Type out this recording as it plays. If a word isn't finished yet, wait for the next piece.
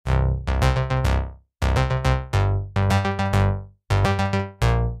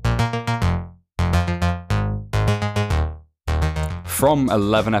From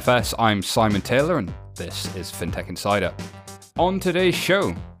 11FS, I'm Simon Taylor, and this is FinTech Insider. On today's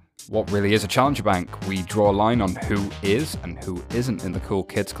show, what really is a challenger bank? We draw a line on who is and who isn't in the cool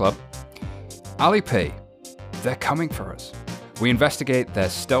kids club. Alipay, they're coming for us. We investigate their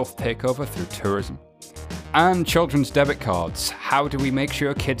stealth takeover through tourism. And children's debit cards. How do we make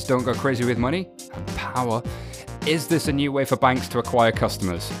sure kids don't go crazy with money and power? Is this a new way for banks to acquire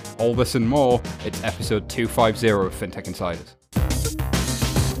customers? All this and more. It's episode 250 of FinTech Insiders.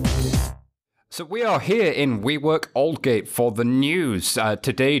 So we are here in WeWork Aldgate for the news.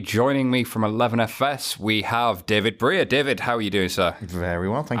 Today, joining me from 11FS, we have David Breer. David, how are you doing, sir? Very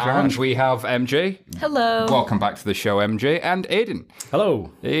well, thank you very much. And we have MJ. Hello. Welcome back to the show, MJ. And Aidan.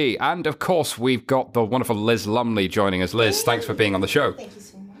 Hello. Hey, and of course, we've got the wonderful Liz Lumley joining us. Liz, thanks for being on the show. Thank you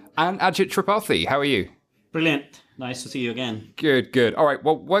so much. And Ajit Tripathi, how are you? Brilliant. Nice to see you again. Good, good. All right,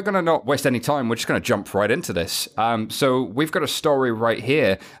 well, we're going to not waste any time. We're just going to jump right into this. So we've got a story right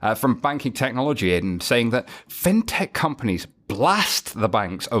here from Banking Technology Aiden saying that fintech companies blast the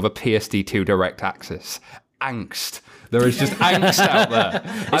banks over PSD2 direct access. Angst. There is just angst out there.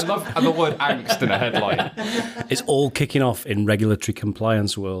 I love the word angst in a headline. It's all kicking off in regulatory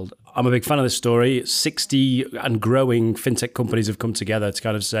compliance world. I'm a big fan of this story. 60 and growing fintech companies have come together to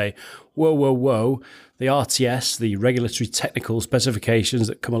kind of say, whoa, whoa, whoa. The RTS, the regulatory technical specifications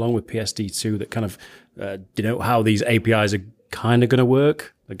that come along with PSD2 that kind of denote how these APIs are kind of going to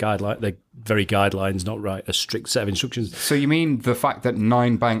work. They're very guidelines, not right, a strict set of instructions. So you mean the fact that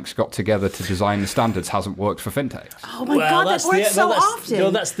 9 banks got together to design the standards hasn't worked for fintechs? Oh my God, that works so often.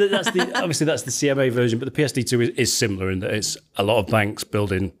 No, that's the obviously that's the CMA version, but the PSD2 is similar in that it's a lot of banks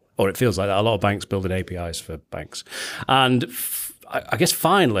building, or it feels like that, a lot of banks building APIs for banks. And I guess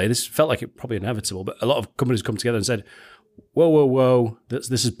finally, this felt like it probably inevitable, but a lot of companies come together and said, whoa, whoa, whoa,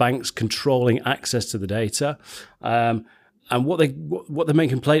 this is banks controlling access to the data. And what the main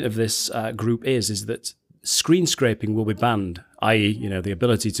complaint of this group is that screen scraping will be banned, i.e., the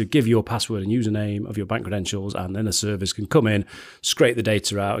ability to give your password and username of your bank credentials, and then a service can come in, scrape the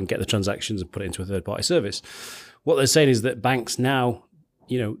data out, and get the transactions and put it into a third-party service. What they're saying is that banks now,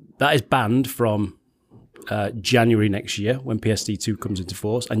 that is banned from January next year when PSD2 comes into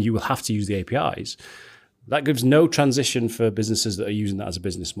force, and you will have to use the APIs. That gives no transition for businesses that are using that as a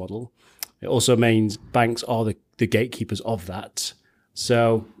business model. It also means banks are the gatekeepers of that.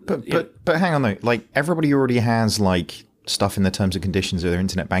 So, but hang on though, like everybody already has like stuff in the terms and conditions of their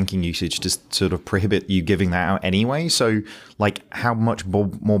internet banking usage to sort of prohibit you giving that out anyway. So, like, how much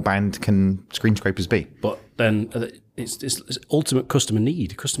more banned can screen scrapers be? But then it's ultimate customer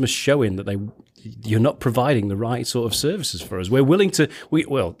need. Customers showing that you're not providing the right sort of services for us. We're willing to.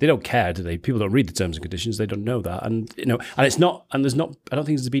 Well, they don't care, do they? People don't read the terms and conditions. They don't know that, and and it's not. And there's not. I don't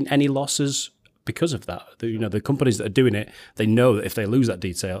think there's been any losses because of that. The companies that are doing it, they know that if they lose that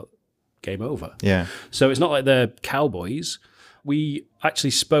detail, game over. Yeah. So it's not like they're cowboys. We actually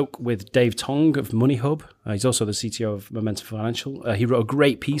spoke with Dave Tong of Money Hub. He's also the CTO of Momentum Financial. He wrote a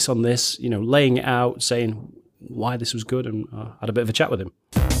great piece on this, laying it out, saying why this was good, and had a bit of a chat with him.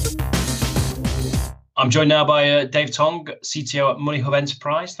 I'm joined now by Dave Tong, CTO at Money Hub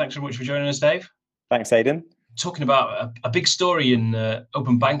Enterprise. Thanks very much for joining us, Dave. Thanks, Aidan. Talking about a big story in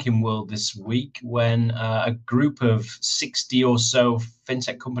open banking world this week when a group of 60 or so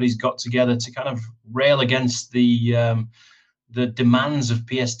fintech companies got together to kind of rail against the demands of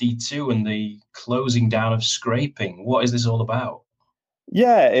PSD2 and the closing down of scraping. What is this all about?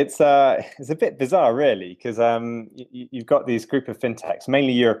 Yeah, it's a bit bizarre, really, because you've got these group of fintechs,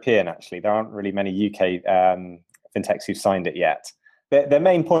 mainly European, actually. There aren't really many UK fintechs who've signed it yet. Their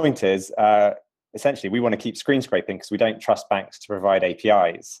main point is, essentially, we want to keep screen scraping because we don't trust banks to provide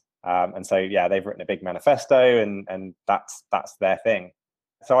APIs. And so, yeah, they've written a big manifesto, and that's their thing.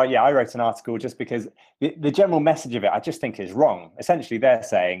 So, I wrote an article just because the general message of it, I just think is wrong. Essentially, they're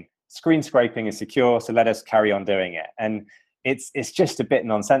saying screen scraping is secure, so let us carry on doing it. And it's just a bit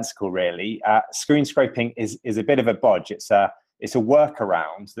nonsensical, really. Screen scraping is a bit of a bodge. It's a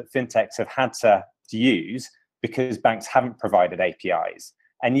workaround that fintechs have had to use because banks haven't provided APIs.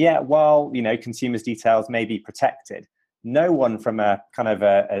 And yet, while consumers' details may be protected, no one from a kind of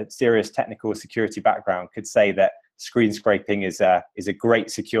a serious technical security background could say that screen scraping is a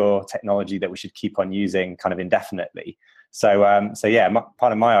great secure technology that we should keep on using kind of indefinitely. So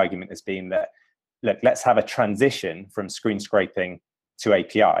part of my argument has been that, look, let's have a transition from screen scraping to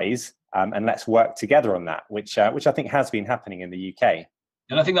APIs, and let's work together on that, which I think has been happening in the UK.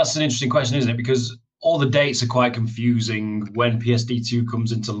 And I think that's an interesting question, isn't it? Because all the dates are quite confusing when PSD2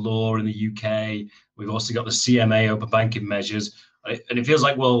 comes into law in the UK. We've also got the CMA open banking measures. And it feels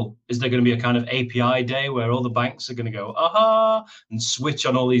like, well, is there going to be a kind of API day where all the banks are going to go, aha, and switch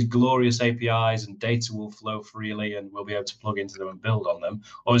on all these glorious APIs and data will flow freely and we'll be able to plug into them and build on them?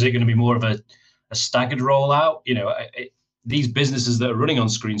 Or is it going to be more of a staggered rollout? These businesses that are running on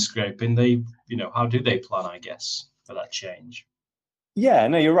screen scraping, how do they plan, I guess, for that change? Yeah,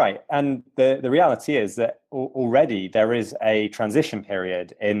 no, you're right. And the reality is that already there is a transition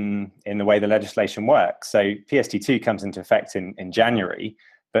period in the way the legislation works. So PSD2 comes into effect in January,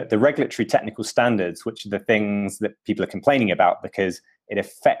 but the regulatory technical standards, which are the things that people are complaining about because it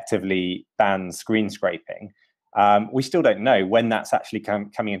effectively bans screen scraping, we still don't know when that's actually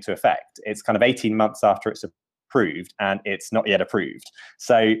coming into effect. It's kind of 18 months after it's approved, and it's not yet approved.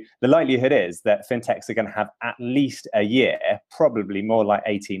 So the likelihood is that fintechs are going to have at least a year, probably more like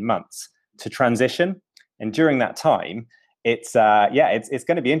 18 months, to transition. And during that time, it's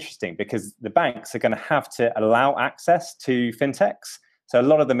going to be interesting because the banks are going to have to allow access to fintechs. So a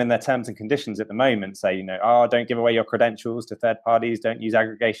lot of them in their terms and conditions at the moment say, don't give away your credentials to third parties, don't use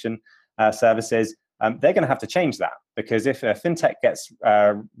aggregation services. They're going to have to change that, because if a fintech gets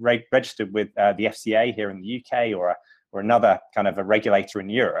registered with the FCA here in the UK or another kind of a regulator in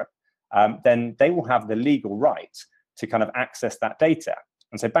Europe, then they will have the legal right to kind of access that data.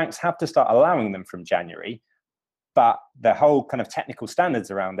 And so banks have to start allowing them from January, but the whole kind of technical standards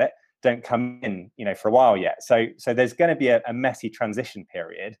around it don't come in, for a while yet. So there's going to be a messy transition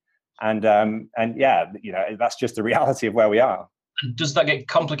period, and that's just the reality of where we are. Does that get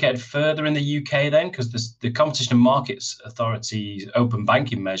complicated further in the UK then? Because the Competition and Markets Authority's open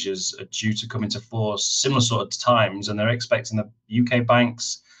banking measures are due to come into force similar sort of times, and they're expecting the UK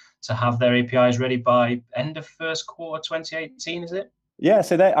banks to have their APIs ready by end of first quarter 2018, is it? Yeah,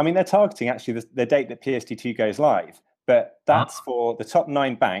 so they're targeting actually the date that PSD2 goes live, but that's for the top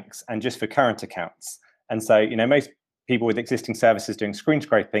 9 banks and just for current accounts. And so, most people with existing services doing screen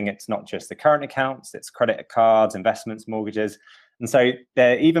scraping, it's not just the current accounts, it's credit cards, investments, mortgages. And so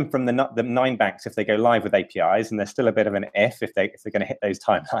they're even from the 9 banks, if they go live with APIs, and there's still a bit of an if they're going to hit those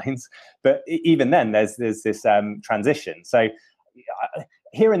timelines. But even then, there's this transition. So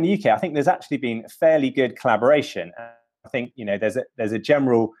here in the UK, I think there's actually been fairly good collaboration. I think there's a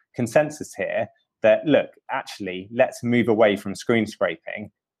general consensus here that, look, actually, let's move away from screen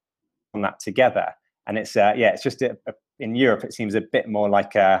scraping on that together. And it's just in Europe, it seems a bit more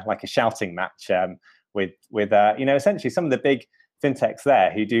like a shouting match with essentially some of the big fintechs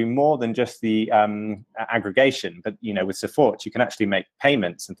there who do more than just the aggregation, but with support, you can actually make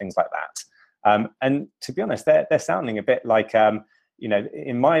payments and things like that. And to be honest, they're sounding a bit like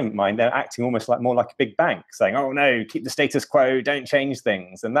in my mind, they're acting almost more like a big bank, saying, "Oh no, keep the status quo, don't change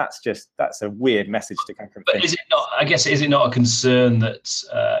things." And that's a weird message to come from. But is it not? I guess is it not a concern that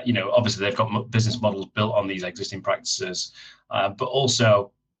obviously they've got business models built on these existing practices, but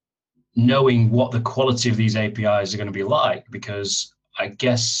also knowing what the quality of these APIs are going to be like, because I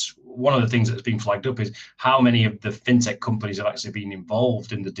guess one of the things that's been flagged up is how many of the fintech companies have actually been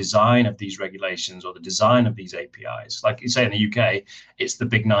involved in the design of these regulations or the design of these APIs. Like you say in the UK, it's the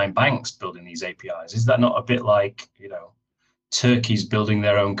big 9 banks building these APIs. Is that not a bit like, turkeys building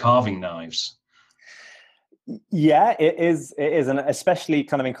their own carving knives? Yeah, it is, and especially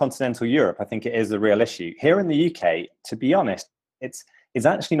kind of in continental Europe, I think it is a real issue. Here in the UK, to be honest, it's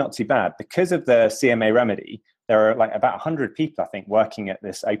actually not too bad because of the CMA remedy. There are like about 100 people, I think, working at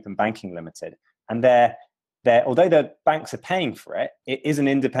this Open Banking Limited, and they're although the banks are paying for it, it is an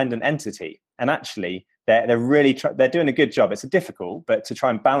independent entity, and actually they're really they're doing a good job. It's difficult, but to try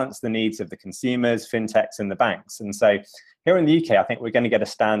and balance the needs of the consumers, fintechs, and the banks. And so here in the UK, I think we're going to get a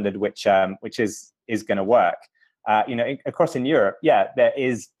standard which is going to work. Across in Europe,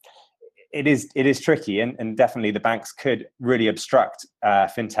 it is tricky, and definitely the banks could really obstruct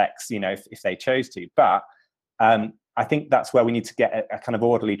fintechs, if they chose to. But I think that's where we need to get a kind of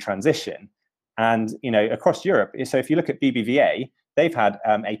orderly transition. And across Europe, so if you look at BBVA, they've had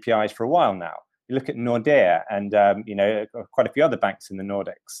APIs for a while now. You look at Nordea and quite a few other banks in the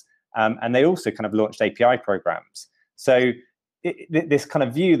Nordics, and they also kind of launched API programs. So this kind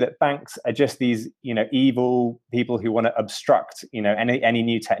of view that banks are just these evil people who want to obstruct any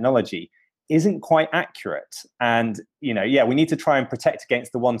new technology isn't quite accurate. And we need to try and protect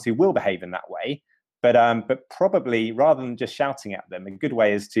against the ones who will behave in that way. But probably rather than just shouting at them, a good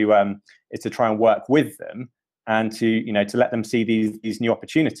way is to try and work with them and to let them see these new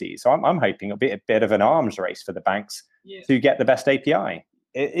opportunities. So I'm hoping it'll be a bit of an arms race for the banks to get the best API.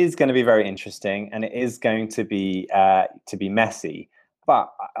 It is going to be very interesting, and it is going to be messy. But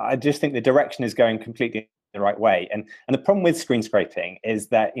I just think the direction is going completely the right way. And the problem with screen scraping is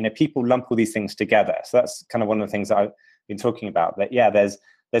that people lump all these things together. So that's kind of one of the things that been talking about, that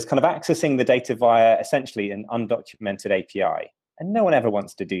there's kind of accessing the data via essentially an undocumented API. And no one ever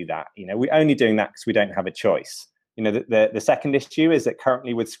wants to do that. We're only doing that because we don't have a choice. The second issue is that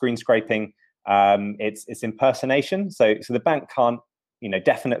currently with screen scraping, it's impersonation. So the bank can't,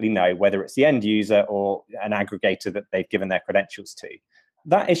 definitely know whether it's the end user or an aggregator that they've given their credentials to.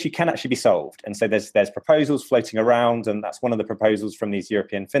 That issue can actually be solved. And so there's proposals floating around, and that's one of the proposals from these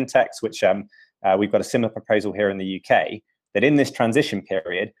European fintechs, which we've got a similar proposal here in the UK, that in this transition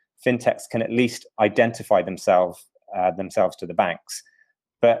period, fintechs can at least identify themselves to the banks.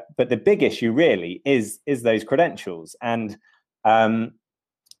 But the big issue really is those credentials. And the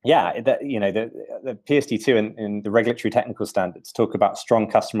PSD2 and the regulatory technical standards talk about strong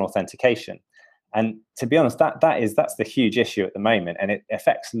customer authentication. And to be honest, that's the huge issue at the moment, and it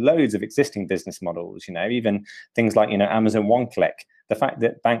affects loads of existing business models. Even things like Amazon One Click. The fact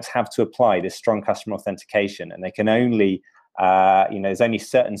that banks have to apply this strong customer authentication, and they can only there's only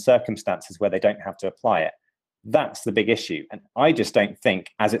certain circumstances where they don't have to apply it. That's the big issue, and I just don't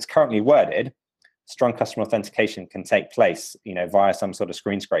think, as it's currently worded, strong customer authentication can take place, via some sort of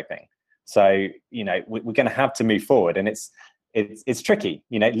screen scraping. So, we're going to have to move forward, and it's tricky.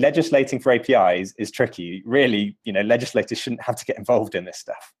 Legislating for APIs is tricky. Really, legislators shouldn't have to get involved in this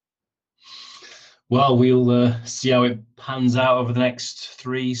stuff. Well, we'll see how it pans out over the next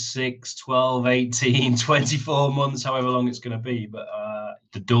 3, 6, 12, 18, 24 months, however long it's going to be. But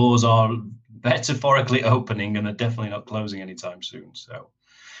the doors are metaphorically opening, and they're definitely not closing anytime soon. So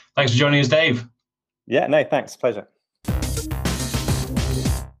thanks for joining us, Dave. Yeah, no, thanks. Pleasure.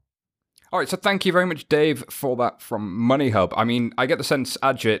 All right, so thank you very much, Dave, for that from Money Hub. I mean, I get the sense,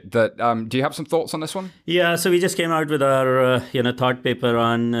 Ajit, that do you have some thoughts on this one? Yeah, so we just came out with our thought paper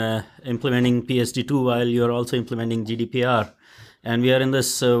on implementing PSD2 while you're also implementing GDPR. And we are in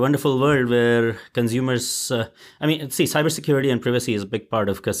this wonderful world where consumers, cybersecurity and privacy is a big part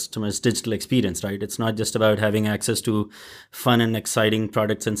of customers' digital experience, right? It's not just about having access to fun and exciting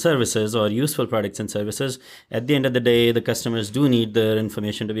products and services or useful products and services. At the end of the day, the customers do need their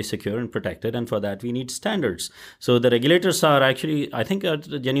information to be secure and protected. And for that, we need standards. So the regulators are actually, I think, are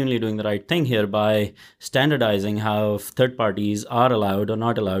genuinely doing the right thing here by standardizing how third parties are allowed or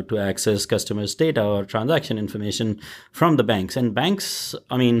not allowed to access customers' data or transaction information from the banks. And banks,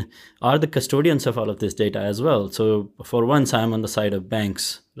 are the custodians of all of this data as well. So for once, I'm on the side of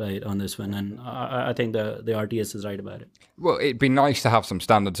banks, right, on this one. And I think the RTS is right about it. Well, it'd be nice to have some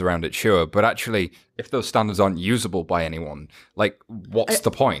standards around it, sure. But actually, if those standards aren't usable by anyone, what's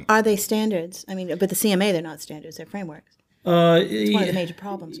the point? Are they standards? But the CMA, they're not standards, they're frameworks. It's one of the major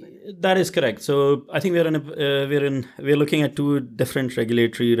problems with it. That is correct. So I think we're looking at two different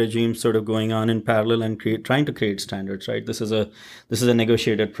regulatory regimes sort of going on in parallel and trying to create standards. Right. This is a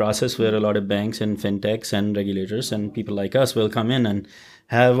negotiated process where a lot of banks and fintechs and regulators and people like us will come in and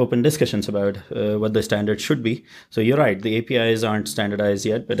have open discussions about what the standards should be. So you're right. The APIs aren't standardized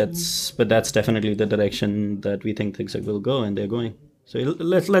yet, but that's definitely the direction that we think things will go, and they're going. So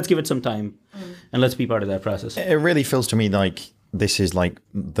let's give it some time, and let's be part of that process. It really feels to me like this is like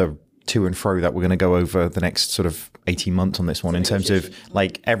the to and fro that we're going to go over the next sort of 18 months on this one, in terms of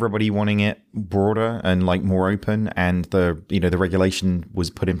everybody wanting it broader and more open, and the regulation was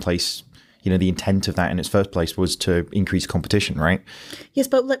put in place. The intent of that in its first place was to increase competition, right? Yes,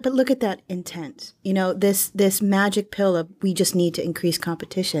 but look at that intent. This magic pill of we just need to increase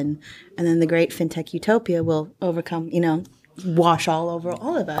competition, and then the great fintech utopia will overcome. Wash all over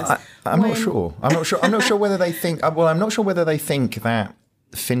all of us. I'm not sure. I'm not sure whether they think. Well, I'm not sure whether they think that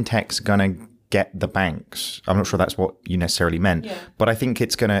fintech's gonna get the banks. I'm not sure that's what you necessarily meant. Yeah. But I think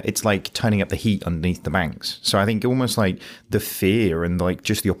it's like turning up the heat underneath the banks. So I think almost like the fear and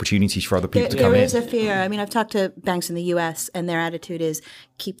just the opportunities for other people to come in. There is a fear. I've talked to banks in the US, and their attitude is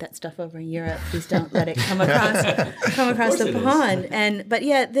keep that stuff over in Europe. Please don't let it come across the pond. But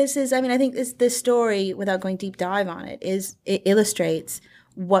yeah, this is, I think this story, without going deep dive on it, it illustrates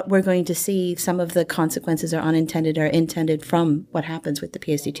what we're going to see. Some of the consequences are unintended or intended from what happens with the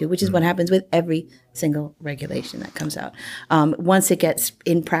PSD2, which is what happens with every single regulation that comes out. Once it gets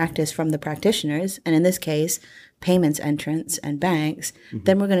in practice from the practitioners, and in this case, payments entrants and banks,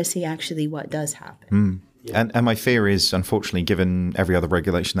 then we're going to see actually what does happen. Yeah. And my fear is, unfortunately, given every other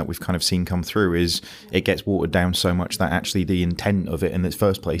regulation that we've kind of seen come through, is it gets watered down so much that actually the intent of it in its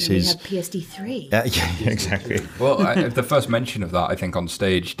first place is... We have PSD3. Yeah, exactly. Well, the first mention of that, I think on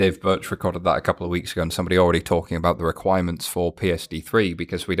stage, Dave Birch recorded that a couple of weeks ago, and somebody already talking about the requirements for PSD3,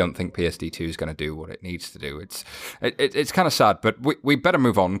 because we don't think PSD2 is going to do what it needs to do. It's kind of sad, but we better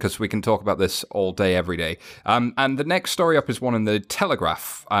move on, because we can talk about this all day, every day. And the next story up is one in the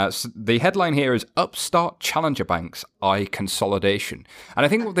Telegraph. So the headline here is Upstart challenger banks eye consolidation. And I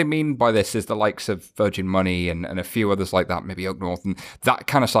think what they mean by this is the likes of Virgin Money and a few others like that, maybe Oak North, and that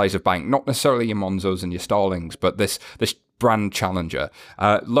kind of size of bank, not necessarily your Monzos and your Starlings, but this brand challenger,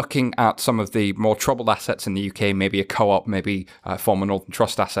 looking at some of the more troubled assets in the UK, maybe a co-op, maybe former Northern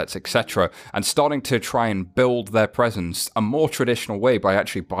Trust assets, etc., and starting to try and build their presence a more traditional way by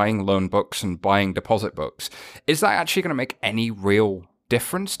actually buying loan books and buying deposit books. Is that actually going to make any real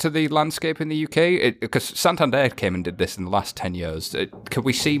difference to the landscape in the UK? Because Santander came and did this in the last 10 years. Could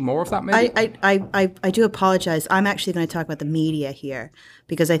we see more of that maybe? I do apologize. I'm actually going to talk about the media here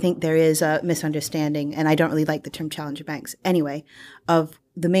because I think there is a misunderstanding, and I don't really like the term challenger banks anyway, of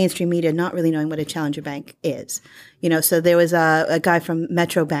the mainstream media not really knowing what a challenger bank is. So there was a guy from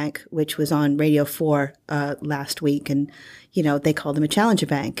Metro Bank, which was on Radio 4 last week, and, they called him a challenger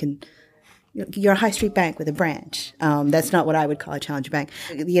bank, and you're a high street bank with a branch. That's not what I would call a challenger bank.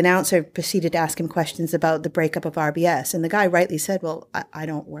 The announcer proceeded to ask him questions about the breakup of RBS. And the guy rightly said, well, I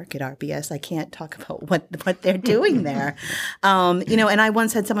don't work at RBS. I can't talk about what they're doing there. And I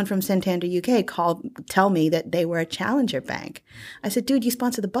once had someone from Santander UK tell me that they were a challenger bank. I said, dude, you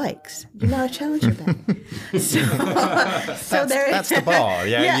sponsor the bikes. You're not a challenger bank. That's the bar.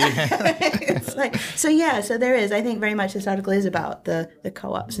 So there is. I think very much this article is about the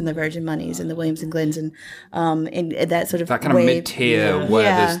co-ops and the Virgin Monies and the Williams and Glyns and that sort of that kind of mid-tier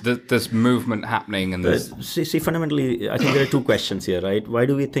where there's movement happening and there's see fundamentally I think there are two questions here, right? Why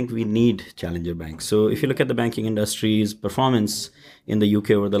do we think we need challenger banks? So if you look at the banking industry's performance in the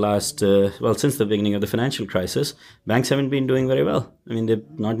UK over the last since the beginning of the financial crisis, banks haven't been doing very well. I mean, they've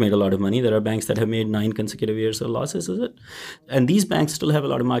not made a lot of money. There are banks that have made 9 consecutive years of losses, is it? And these banks still have a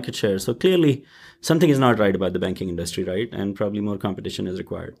lot of market share. So clearly something is not right about the banking industry, right? And probably more competition is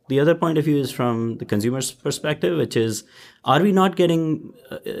required. The other point of view is from the consumer's perspective, which is, are we not getting,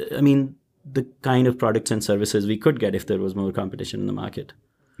 the kind of products and services we could get if there was more competition in the market?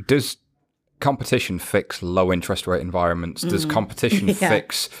 Does competition fix low interest rate environments? Does competition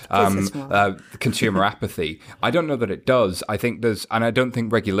fix consumer apathy? I don't know that it does. I think and I don't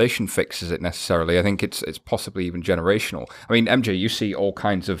think regulation fixes it necessarily. I think it's possibly even generational. I mean, MJ, you see all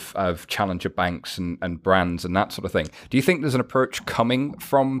kinds of challenger banks and brands and that sort of thing. Do you think there's an approach coming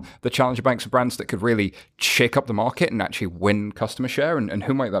from the challenger banks and brands that could really shake up the market and actually win customer share? And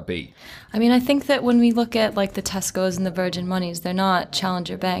who might that be? I mean, I think that when we look at like the Tesco's and the Virgin Monies, they're not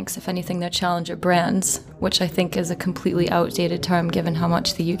challenger banks. If anything, they're challenger brands, which I think is a completely outdated term given how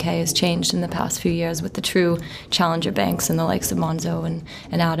much the UK has changed in the past few years with the true challenger banks and the likes of Monzo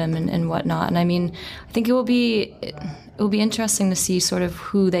and Adam and whatnot. And I mean, I think it will be interesting to see sort of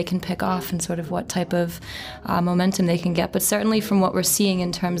who they can pick off and sort of what type of momentum they can get. But certainly from what we're seeing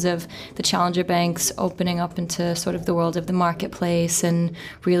in terms of the challenger banks opening up into sort of the world of the marketplace and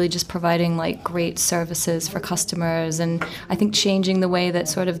really just providing like great services for customers, and I think changing the way that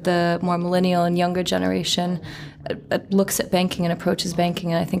sort of the more millennial and younger generation looks at banking and approaches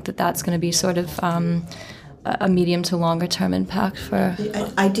banking. And I think that that's going to be sort of a medium to longer term impact for...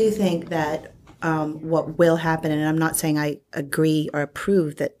 I do think that what will happen, and I'm not saying I agree or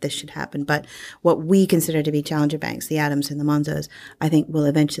approve that this should happen, but what we consider to be challenger banks, the Adams and the Monzos, I think will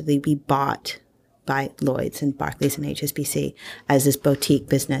eventually be bought by Lloyds and Barclays and HSBC as this boutique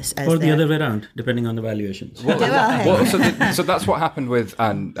business. Or the other way around, depending on the valuations. So that's what happened with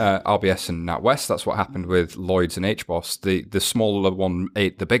RBS and NatWest. That's what happened with Lloyds and HBOS. The smaller one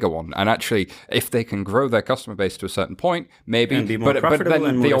ate the bigger one. And actually, if they can grow their customer base to a certain point, maybe. And be more profitable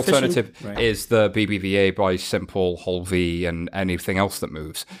and more the alternative efficient. is the BBVA by Simple, Holvi, and anything else that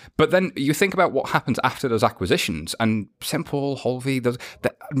moves. But then you think about what happens after those acquisitions, and Simple, Holvi,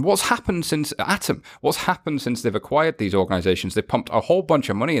 what's happened since Atom? What's happened since they've acquired these organizations? They've pumped a whole bunch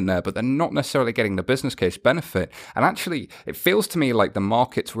of money in there, but they're not necessarily getting the business case benefit. And actually, it feels to me like the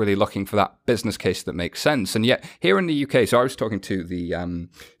market's really looking for that business case that makes sense. And yet, here in the UK, so I was talking to the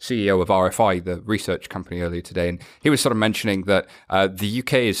CEO of RFI, the research company, earlier today, and he was sort of mentioning that the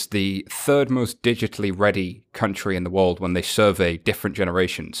UK is the third most digitally ready country in the world when they survey different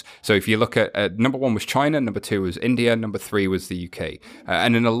generations. So if you look at number 1 was China, number 2 was India, number 3 was the UK.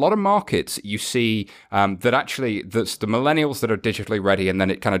 And in a lot of markets, you see that actually that's the millennials that are digitally ready, and then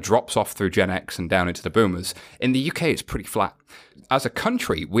it kind of drops off through Gen X and down into the boomers. In the UK, it's pretty flat. as a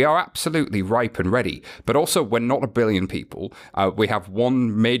country, we are absolutely ripe and ready. But also, we're not a billion people. We have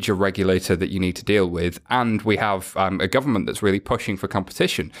one major regulator that you need to deal with, and we have a government that's really pushing for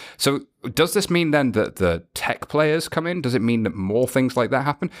competition. So does this mean then that the tech players come in? Does it mean that more things like that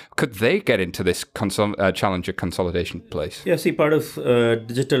happen? Could they get into this challenger consolidation place? Yeah, see, part of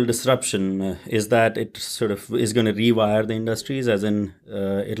digital disruption is that it sort of is going to rewire the industries, as in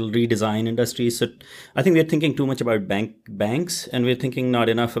it'll redesign industries. So I think we're thinking too much about banks, and we're thinking not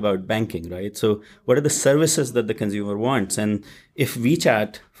enough about banking, right? So what are the services that the consumer wants? And if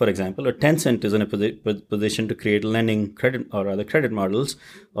WeChat, for example, or Tencent is in a position to create lending credit or other credit models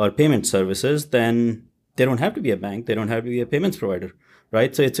or payment services, then they don't have to be a bank. They don't have to be a payments provider,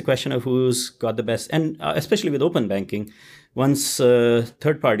 right? So it's a question of who's got the best. And especially with open banking, once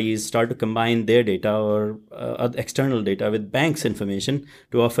third parties start to combine their data or external data with banks' information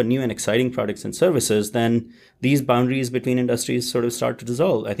to offer new and exciting products and services, then these boundaries between industries sort of start to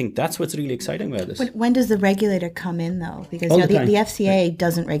dissolve. I think that's what's really exciting about this. When does the regulator come in, though? Because the FCA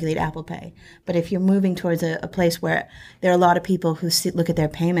doesn't regulate Apple Pay. But if you're moving towards a place where there are a lot of people who look at their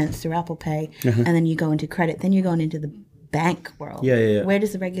payments through Apple Pay, and then you go into credit, then you're going into the bank world. Yeah. Where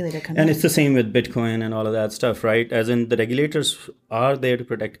does the regulator come in? And it's the same with Bitcoin and all of that stuff, right? As in, the regulators are there to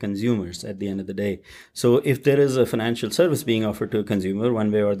protect consumers at the end of the day. So if there is a financial service being offered to a consumer one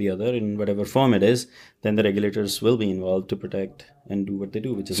way or the other, in whatever form it is, then the regulators will be involved to protect and do what they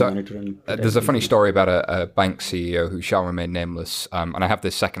do, which is monitor and protect. There's a funny story about a bank CEO who shall remain nameless, and I have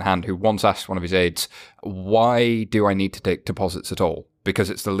this secondhand, who once asked one of his aides, "Why do I need to take deposits at all?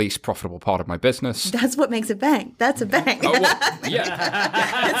 Because it's the least profitable part of my business." That's what makes a bank. That's a bank. Oh, well,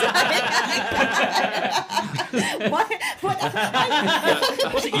 yeah.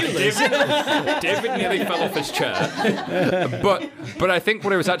 Was it you, Liz? David nearly fell off his chair. But I think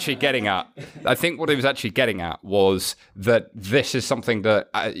what he was actually getting at, was that this is something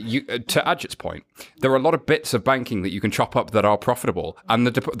that, to Ajit's point, there are a lot of bits of banking that you can chop up that are profitable, and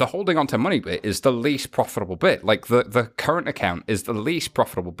the holding onto money bit is the least profitable bit. Like the current account is the least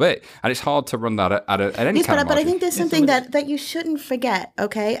profitable bit, and it's hard to run that at any yes, kind of but I margin. think there's something that you shouldn't forget,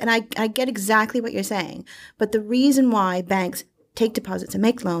 okay? And I get exactly what you're saying, but the reason why banks take deposits and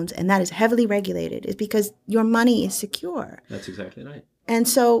make loans, and that is heavily regulated, is because your money is secure. That's exactly right. And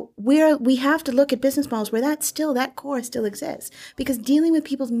so we have to look at business models where that core still exists, because dealing with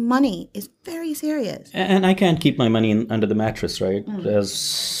people's money is very serious. And I can't keep my money under the mattress, right? As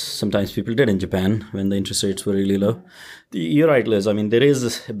sometimes people did in Japan when the interest rates were really low. You're right, Liz. I mean, there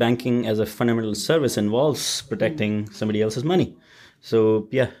is banking as a fundamental service involves protecting somebody else's money. So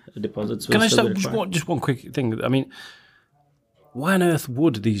yeah, deposits will Can I still be just required. just one quick thing? I mean, why on earth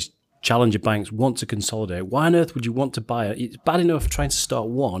would these challenger banks want to consolidate? Why on earth would you want to buy it? It's bad enough trying to start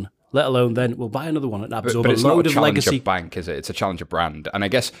one, let alone then we'll buy another one and absorb But a it's not load a of challenger legacy. bank, is it? It's a challenger brand. And I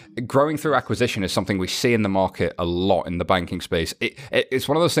guess growing through acquisition is something we see in the market a lot in the banking space. It's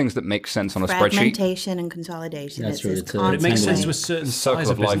one of those things that makes sense on a spreadsheet. Fragmentation and consolidation. That's right. It's But it makes sense to a constantly- certain Circle size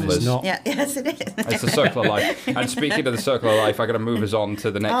of of life, business, Liz. not... Yeah, yes, it is. It's the circle of life. And speaking of the circle of life, I got to move us on to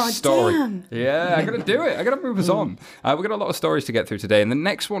the next story. Damn. Yeah, I got to do it. I got to move us on. We've got a lot of stories to get through today. And the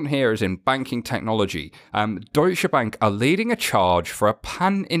next one here is in banking technology. Deutsche Bank are leading a charge for a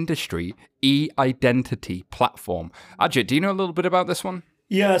pan-industry e-identity platform. Ajit, do you know a little bit about this one?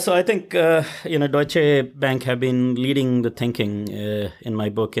 Yeah, so I think, Deutsche Bank have been leading the thinking in my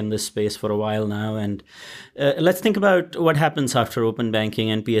book in this space for a while now. And let's think about what happens after open banking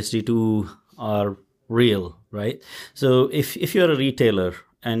and PSD2 are real, right? So if you're a retailer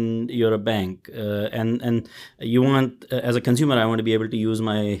and you're a bank, and you want, as a consumer, I want to be able to use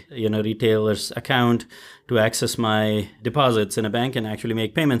my retailer's account to access my deposits in a bank and actually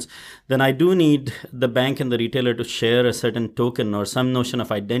make payments, then I do need the bank and the retailer to share a certain token or some notion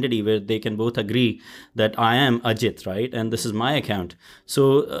of identity where they can both agree that I am Ajit, right? And this is my account.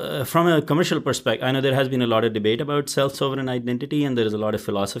 So from a commercial perspective, I know there has been a lot of debate about self-sovereign identity, and there is a lot of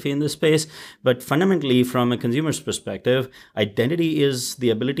philosophy in this space. But fundamentally, from a consumer's perspective, identity is the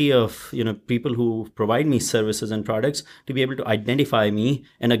ability of people who provide me services and products to be able to identify me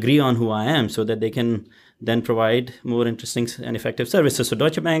and agree on who I am, so that they can then provide more interesting and effective services. So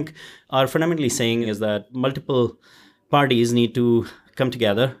Deutsche Bank are fundamentally saying is that multiple parties need to come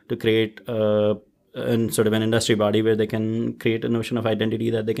together to create sort of an industry body where they can create a notion of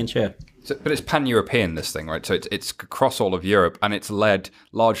identity that they can share. So, but it's pan-European, this thing, right? So it's across all of Europe, and it's led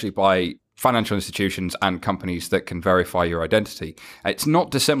largely by financial institutions and companies that can verify your identity. It's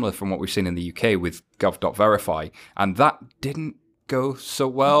not dissimilar from what we've seen in the UK with gov.verify, and that didn't go so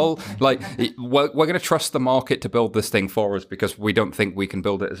well. Like, we're going to trust the market to build this thing for us because we don't think we can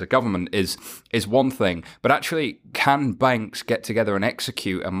build it as a government is one thing. But actually, can banks get together and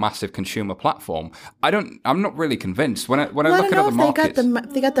execute a massive consumer platform? I'm not really convinced. When I look at other markets,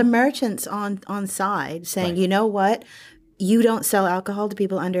 they got the merchants on side saying, you know what? You don't sell alcohol to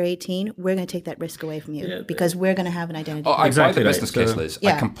people under 18, we're going to take that risk away from you because we're going to have an identity. Oh, I buy the business case, Liz.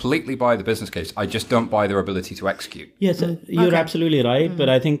 I completely buy the business case. I just don't buy their ability to execute. Yes, you're absolutely right. But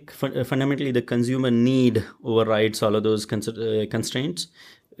I think fundamentally the consumer need overrides all of those constraints.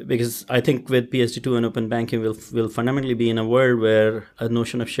 Because I think with PSD2 and open banking, we'll fundamentally be in a world where a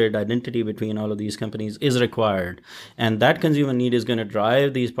notion of shared identity between all of these companies is required. And that consumer need is going to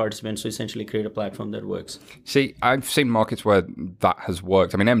drive these participants to essentially create a platform that works. See, I've seen markets where that has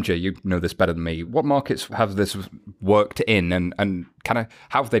worked. I mean, MJ, you know this better than me. What markets have this worked in and kind of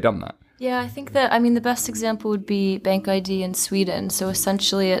how have they done that? Yeah, I think that, the best example would be Bank ID in Sweden. So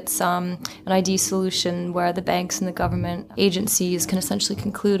essentially it's an ID solution where the banks and the government agencies can essentially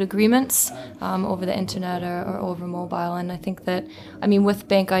conclude agreements over the internet or over mobile. And I think that, with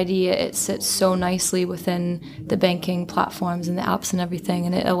Bank ID, it sits so nicely within the banking platforms and the apps and everything.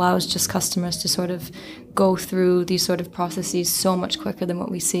 And it allows just customers to sort of go through these sort of processes so much quicker than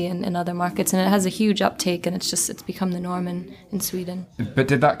what we see in other markets. And it has a huge uptake, and it's become the norm in Sweden. But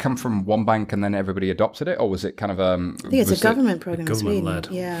did that come from one bank and then everybody adopted it, or was it kind of I think it's a government program in Sweden. Led.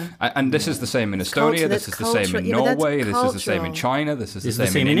 Yeah. And this is the same in Estonia, this is the same in Norway, this is the same in China, this is the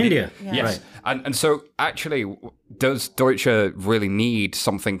same in India. Yeah. Yes. Right. And so actually, does Deutsche really need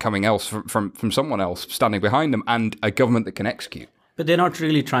something coming else from someone else standing behind them and a government that can execute? But they're not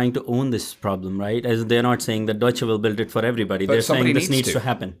really trying to own this problem, right? As they're not saying that Deutsche will build it for everybody. But they're saying this needs to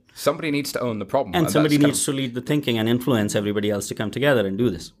happen. Somebody needs to own the problem. And somebody needs to lead the thinking and influence everybody else to come together and do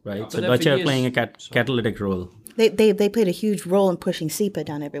this, right? So Deutsche are playing a catalytic role. They played a huge role in pushing SEPA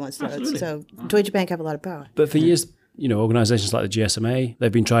down everyone's throats. Absolutely. So Deutsche Bank have a lot of power. But for years, organizations like the GSMA,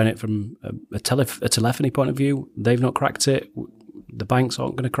 they've been trying it from a telephony point of view. They've not cracked it. The banks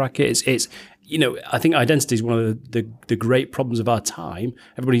aren't going to crack it. It's I think identity is one of the great problems of our time.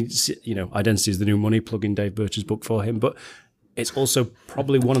 Everybody, identity is the new money. Plug in Dave Birch's book for him. But it's also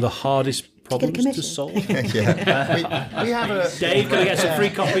probably one of the hardest problems to solve. We have a... Dave, going to get some free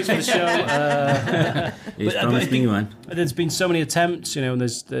copies for the show. He's promised me one. There's been so many attempts, and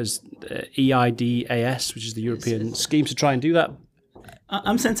there's EIDAS, which is the European scheme to try and do that.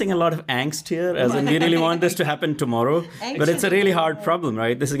 I'm sensing a lot of angst here, as in we really want this to happen tomorrow, but it's a really hard problem,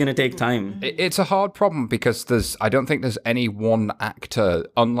 right? This is going to take time. It's a hard problem because I don't think there's any one actor,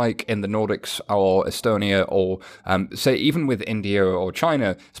 unlike in the Nordics or Estonia or say even with India or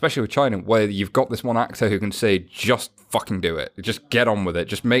China, especially with China, where you've got this one actor who can say, just fucking do it. Just get on with it.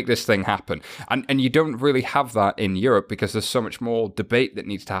 Just make this thing happen. And you don't really have that in Europe because there's so much more debate that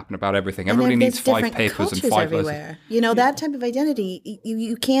needs to happen about everything. Everybody needs 5 papers and 5 everywhere. That type of identity,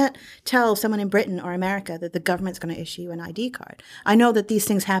 you can't tell someone in Britain or America that the government's going to issue an ID card. I know that these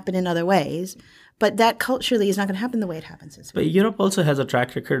things happen in other ways, but that culturally is not going to happen the way it happens in Sweden. But Europe also has a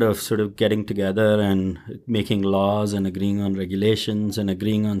track record of sort of getting together and making laws and agreeing on regulations and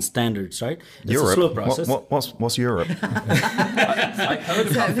agreeing on standards, right? It's Europe? a slow process. What's Europe? I heard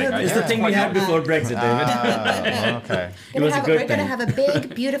of something. It's the thing we had before Brexit, David. Okay. It was a good We're going to have a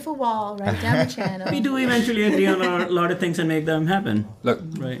big, beautiful wall right down the channel. We do eventually agree on a lot of things and make them happen. Look,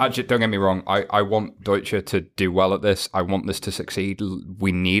 actually, don't get me wrong. I want Deutsche to do well at this. I want this to succeed.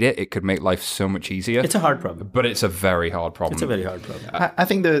 We need it. It could make life so much easier. It's a hard problem. But it's a very hard problem. It's a very hard problem. I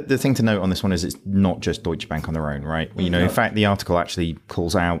think the thing to note on this one is it's not just Deutsche Bank on their own, right? In fact, the article actually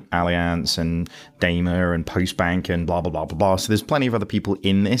calls out Allianz and Daimler and Postbank and blah, blah, blah, blah, blah. So there's plenty of other people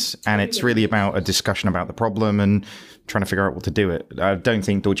in this, and it's really about a discussion about the problem and trying to figure out what to do it. I don't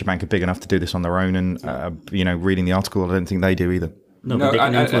think Deutsche Bank are big enough to do this on their own, and, reading the article, I don't think they do either. No, but they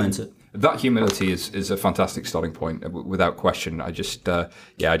can influence it. That humility is a fantastic starting point, without question. I just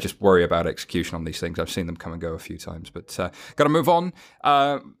worry about execution on these things. I've seen them come and go a few times, but got to move on.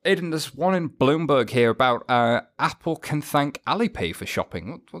 Aidan, there's one in Bloomberg here about Apple can thank Alipay for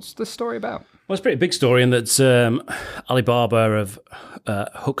shopping. What's the story about? Well, it's a pretty big story in that Alibaba have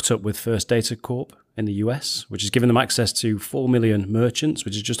hooked up with First Data Corp in the US, which has given them access to 4 million merchants,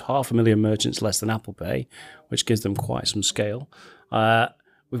 which is just 500,000 merchants less than Apple Pay, which gives them quite some scale.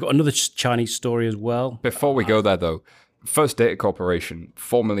 We've got another Chinese story as well. Before we go there, though, First Data Corporation,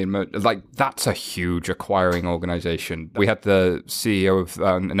 4 million, that's a huge acquiring organization. We had the CEO of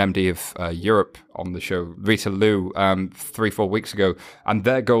an MD of Europe on the show, Rita Liu, 3-4 weeks ago, and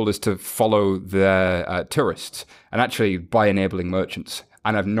their goal is to follow their tourists and actually by enabling merchants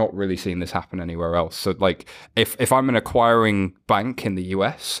and I've not really seen this happen anywhere else. So like if I'm an acquiring bank in the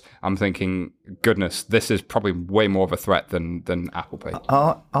US, I'm thinking, goodness, this is probably way more of a threat than Apple Pay.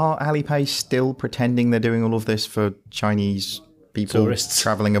 Are Alipay still pretending they're doing all of this for Chinese people Tourists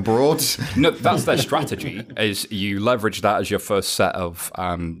traveling abroad? No, that's their strategy, is you leverage that as your first set of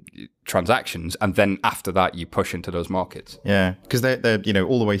transactions, and then after that you push into those markets. Yeah, because they're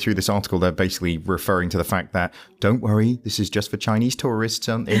all the way through this article, they're basically referring to the fact that, don't worry, this is just for Chinese tourists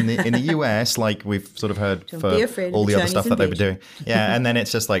in the US, like we've sort of heard for all the other stuff that they've been doing. Yeah, and then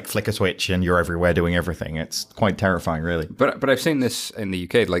it's just like flick a switch and you're everywhere doing everything. It's quite terrifying, really. But I've seen this in the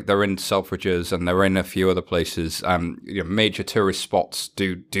UK, like they're in Selfridges and they're in a few other places. Major tourist spots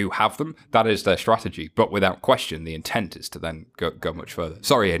do have them. That is their strategy, but without question, the intent is to then go much further.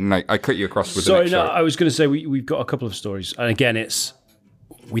 Sorry, Aidan, I cut you across with the next story. I was going to say we've got a couple of stories, and again,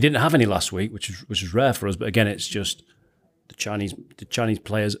 we didn't have any last week, which is rare for us. But again, it's just the Chinese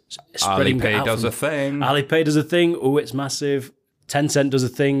players spreading Alipay out. does a thing. Alipay does a thing. Oh, it's massive. Tencent does a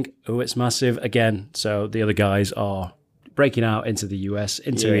thing. Oh, it's massive again. So the other guys are breaking out into the US,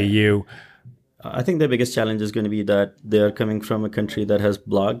 into EU. I think the biggest challenge is going to be that they are coming from a country that has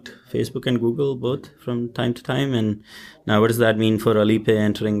blocked Facebook and Google both from time to time. And now what does that mean for Alipay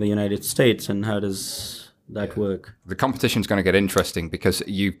entering the United States, and how does that work? The competition is going to get interesting because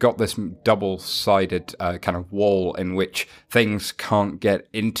you've got this double-sided kind of wall in which things can't get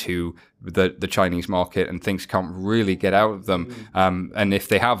into the Chinese market and things can't really get out of them. And if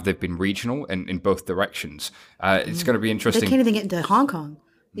they have, they've been regional in both directions. It's going to be interesting. They can't even get into Hong Kong.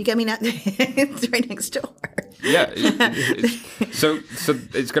 You get me now? It's right next door. Yeah. So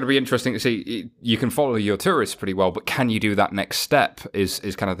it's going to be interesting to see. You can follow your tourists pretty well, but can you do that next step is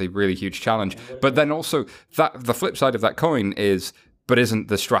kind of the really huge challenge. But then also the flip side of that coin is, but isn't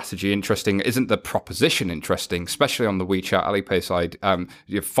the strategy interesting? Isn't the proposition interesting, especially on the WeChat Alipay side?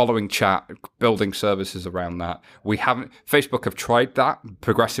 You're following chat, building services around that. Facebook have tried that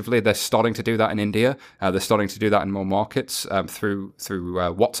progressively. They're starting to do that in India. They're starting to do that in more markets through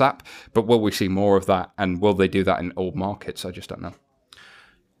WhatsApp. But will we see more of that? And will they do that in all markets? I just don't know.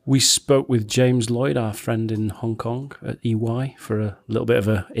 We spoke with James Lloyd, our friend in Hong Kong at EY, for a little bit of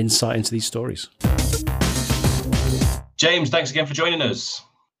an insight into these stories. James, thanks again for joining us.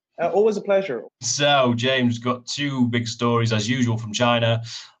 Always a pleasure. So, James, got two big stories as usual from China.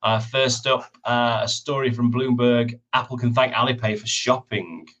 First up, a story from Bloomberg. Apple can thank Alipay for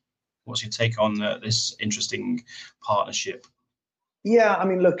shopping. What's your take on this interesting partnership? Yeah, I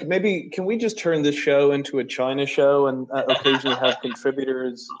mean, look, maybe can we just turn this show into a China show and occasionally have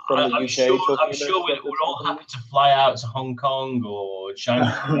contributors from the UK? I'm sure we're all happy to fly out to Hong Kong or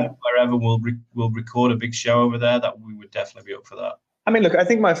China, wherever we'll record a big show over there. That we would definitely be up for that. I mean, look, I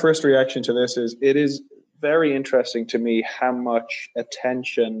think my first reaction to this is it is very interesting to me how much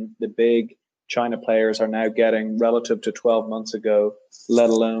attention the big China players are now getting relative to 12 months ago,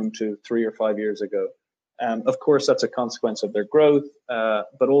 let alone to 3 or 5 years ago. Of course, that's a consequence of their growth,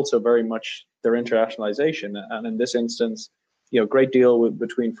 but also very much their internationalization. And in this instance, great deal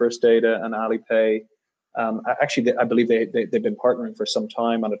between First Data and Alipay. Actually, I believe they've been partnering for some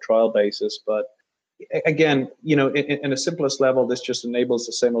time on a trial basis. But again, in a simplest level, this just enables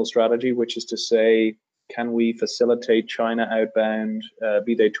the same old strategy, which is to say, can we facilitate China outbound,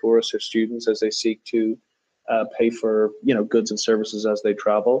 be they tourists or students, as they seek to pay for goods and services as they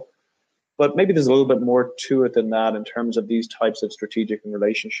travel? But maybe there's a little bit more to it than that in terms of these types of strategic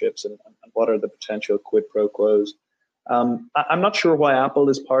relationships and what are the potential quid pro quos. I'm not sure why Apple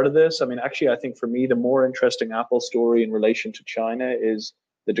is part of this. I mean, actually, I think for me, the more interesting Apple story in relation to China is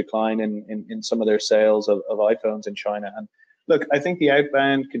the decline in some of their sales of iPhones in China. And look, I think the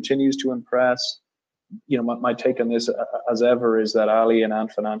outbound continues to impress. My take on this, as ever, is that Ali and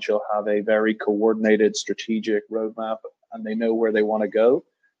Ant Financial have a very coordinated strategic roadmap, and they know where they want to go.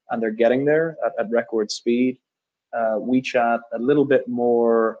 And they're getting there at record speed. WeChat, a little bit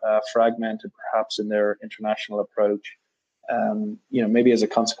more fragmented, perhaps, in their international approach. Maybe as a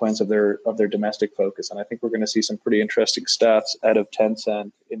consequence of their domestic focus. And I think we're going to see some pretty interesting stats out of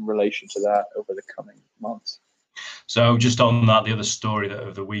Tencent in relation to that over the coming months. So, just on that, the other story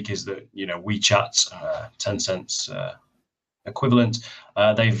of the week is that WeChat, Tencent's equivalent,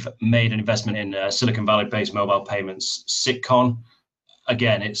 they've made an investment in Silicon Valley-based mobile payments, Sitcon.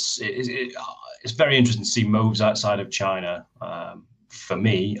 Again, it's very interesting to see moves outside of China for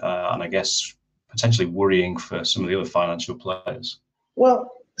me, and I guess potentially worrying for some of the other financial players. Well,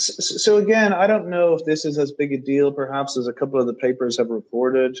 So again, I don't know if this is as big a deal, perhaps, as a couple of the papers have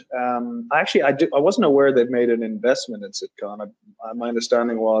reported. I wasn't aware they'd made an investment in Sitcon. My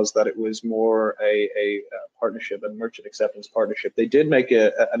understanding was that it was more a partnership, a merchant acceptance partnership. They did make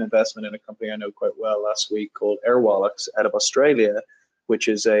an investment in a company I know quite well last week called AirWallex out of Australia, which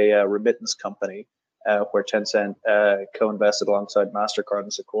is a remittance company where Tencent co-invested alongside MasterCard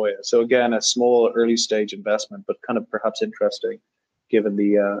and Sequoia. So again, a small early stage investment, but kind of perhaps interesting, given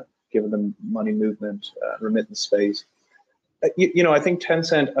the money movement remittance space. I think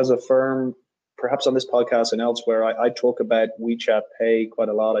Tencent as a firm, perhaps on this podcast and elsewhere, I talk about WeChat Pay quite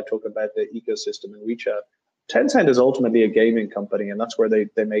a lot. I talk about the ecosystem in WeChat. Tencent is ultimately a gaming company, and that's where they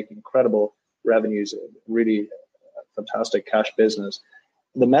make incredible revenues, really fantastic cash business.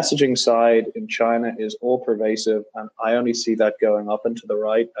 The messaging side in China is all pervasive, and I only see that going up and to the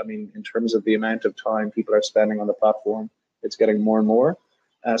right. I mean, in terms of the amount of time people are spending on the platform, it's getting more and more.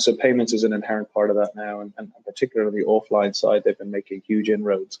 So payments is an inherent part of that now, and particularly the offline side, they've been making huge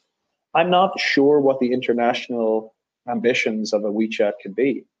inroads. I'm not sure what the international ambitions of a WeChat could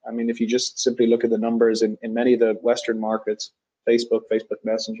be. I mean, if you just simply look at the numbers in many of the Western markets, Facebook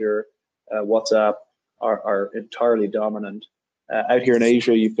Messenger, WhatsApp are entirely dominant. Out here in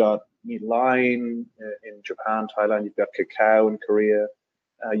Asia, you've got Line in Japan, Thailand, you've got Kakao in Korea,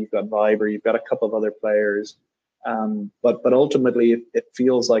 you've got Viber, you've got a couple of other players. But ultimately, it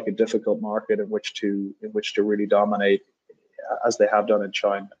feels like a difficult market in which to really dominate, as they have done in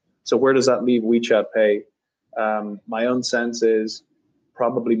China. So where does that leave WeChat Pay? My own sense is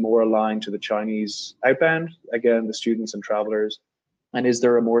probably more aligned to the Chinese outbound, again, the students and travelers. And is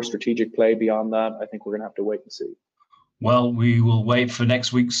there a more strategic play beyond that? I think we're going to have to wait and see. Well, we will wait for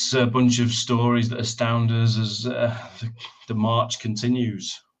next week's bunch of stories that astound us as the march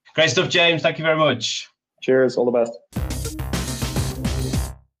continues. Great stuff, James. Thank you very much. Cheers. All the best.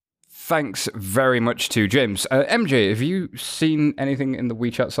 Thanks very much to James. MJ, have you seen anything in the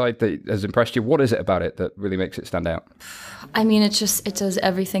WeChat side that has impressed you? What is it about it that really makes it stand out? I mean, it does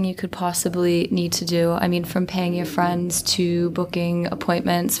everything you could possibly need to do. I mean, from paying your friends to booking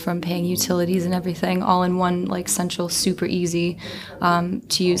appointments, from paying utilities and everything, all in one like central, super easy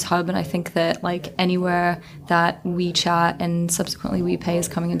to use hub. And I think that like anywhere that WeChat and subsequently WePay is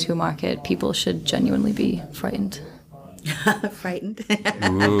coming into a market, people should genuinely be frightened. Frightened.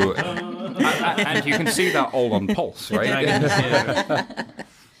 Ooh. And you can see that all on Pulse, right?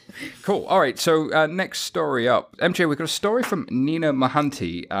 Cool. All right. So next story up. MJ, we've got a story from Nina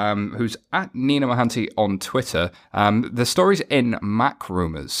Mahanti, who's at Nina Mahanti on Twitter. The story's in Mac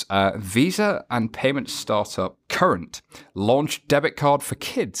Rumors. Visa and payment startup Current launched debit card for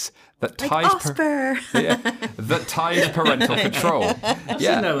kids that ties that ties parental control. I've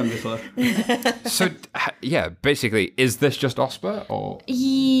seen that one before. So yeah, basically, is this just Osper or?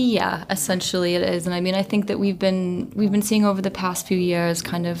 Yeah, essentially it is. And I mean, I think that we've been seeing over the past few years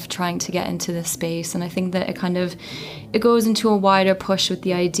kind of trying to get into this space, and I think that it goes into a wider push with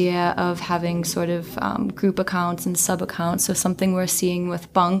the idea of having sort of group accounts and sub accounts. So something we're seeing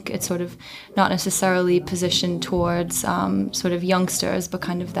with Bunk, it's sort of not necessarily positioned towards sort of youngsters, but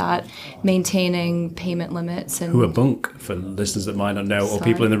kind of that maintaining payment limits. And who are Bunk, for listeners that might not know, or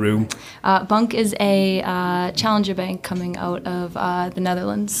people in the room? Bunk is a challenger bank coming out of the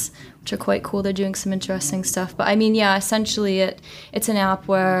Netherlands, which are quite cool. They're doing some interesting stuff. But I mean, yeah, essentially it's an app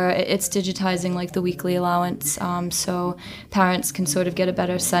where it's digitizing like the weekly allowance, so parents can sort of get a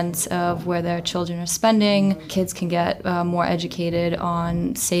better sense of where their children are spending. Kids can get more educated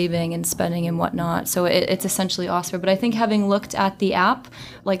on saving and spending and whatnot. So it's essentially Osper. But I think having looked at the app,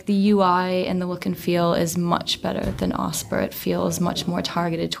 like the UI and the look and feel is much better than Osper. It feels much more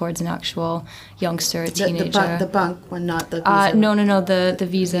targeted towards an actual youngster, teenager. The Bunk one, not the Visa. No, the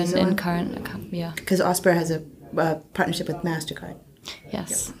Visa and Current account, yeah. Because Osper has a partnership with MasterCard.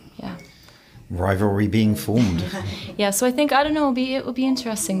 Yes, yeah. Rivalry being formed. Yeah, so I think, I don't know, it would be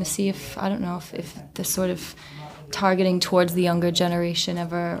interesting to see if the sort of targeting towards the younger generation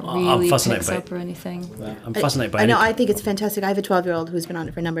ever really picks up or anything. I'm fascinated by it. I know, I think it's fantastic. I have a 12-year-old who's been on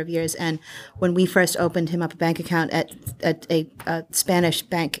it for a number of years, and when we first opened him up a bank account at a Spanish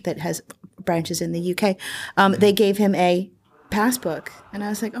bank that has branches in the UK, they gave him a passbook, and I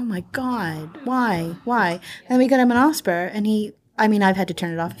was like, oh my God, why? And we got him an Osper, and I've had to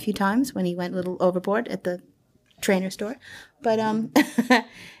turn it off a few times when he went a little overboard at the trainer store, but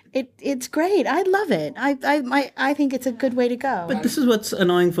It's great. I love it. I think it's a good way to go. But this is what's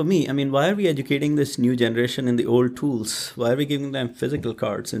annoying for me. I mean, why are we educating this new generation in the old tools? Why are we giving them physical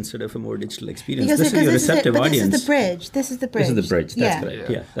cards instead of a more digital experience? This is your receptive audience. This is the bridge. This is the bridge. That's correct.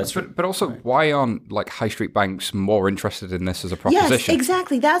 Yeah, that's true. But also, why aren't like high street banks more interested in this as a proposition? Yes,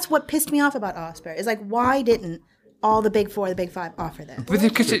 exactly. That's what pissed me off about Osper. Is like, why didn't all the big four, the big five offer this?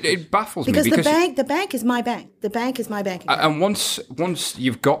 Because it baffles me. Because the bank is my bank. The bank is my bank. And once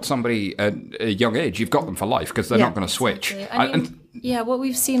you've got somebody at a young age, you've got them for life because they're not going to switch. Exactly. Yeah, what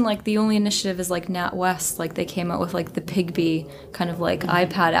we've seen, like the only initiative is like NatWest, like they came out with like the Pigby kind of like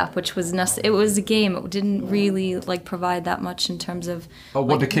iPad app, which was it was a game. It didn't really like provide that much in terms of. Oh,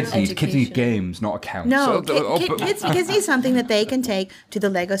 what do kids need? Kids need games, not accounts. No, kids need something that they can take to the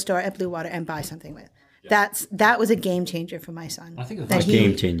Lego store at Blue Water and buy something with. That was a game changer for my son. I think it was a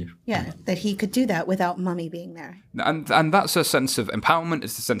game changer. Yeah, that he could do that without mummy being there. And that's a sense of empowerment.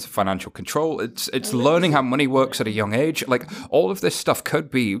 It's a sense of financial control. It's learning how money works at a young age. Like all of this stuff could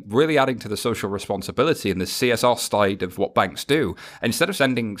be really adding to the social responsibility and the CSR side of what banks do. And instead of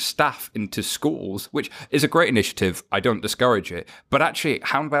sending staff into schools, which is a great initiative, I don't discourage it. But actually,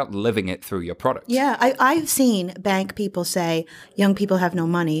 how about living it through your products? Yeah, I've seen bank people say, young people have no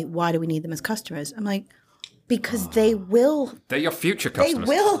money. Why do we need them as customers? I'm like, because they will. They're your future customers.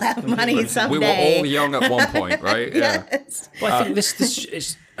 They will have money someday. We were all young at one point, right? Yes. Yeah. Well, I think this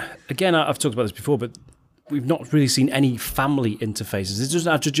is, again, I've talked about this before, but we've not really seen any family interfaces. It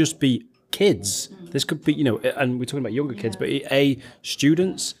doesn't have to just be kids. This could be, and we're talking about younger kids, but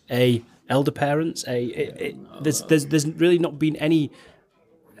students, elder parents, there's really not been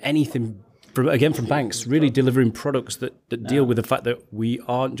anything. From banks, really delivering products that deal with the fact that we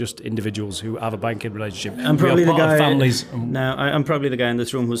aren't just individuals who have a banking relationship. I'm probably the guy. Families. Now, I'm probably the guy in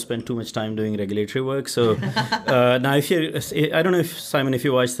this room who spent too much time doing regulatory work. So now, I don't know if Simon, if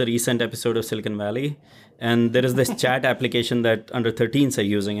you watched the recent episode of Silicon Valley, and there is this chat application that under 13s are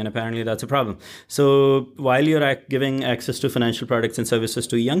using, and apparently that's a problem. So while you're giving access to financial products and services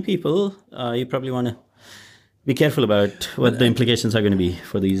to young people, you probably want to be careful about what the implications are going to be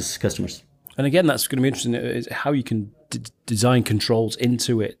for these customers. And again, that's going to be interesting, is how you can design controls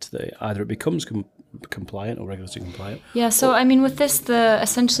into it that either it becomes compliant or regulatory compliant. Yeah, so I mean, with this,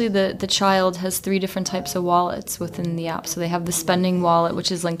 essentially the child has 3 different types of wallets within the app. So they have the spending wallet, which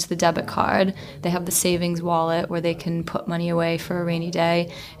is linked to the debit card. They have the savings wallet, where they can put money away for a rainy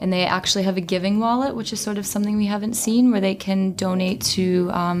day. And they actually have a giving wallet, which is sort of something we haven't seen, where they can donate to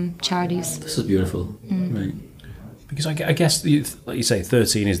charities. This is beautiful, right? Because I guess, like you say,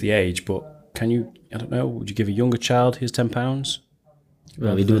 13 is the age, but can you, I don't know, would you give a younger child, here's £10?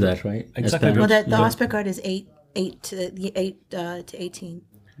 Well, we do that, right? Exactly. Well, the Osper card is 8 to 18.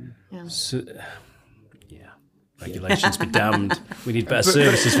 Yeah. So, regulations be damned. We need better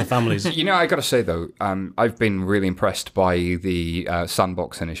services for families. I got to say, though, I've been really impressed by the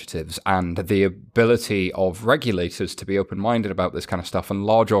sandbox initiatives and the ability of regulators to be open-minded about this kind of stuff and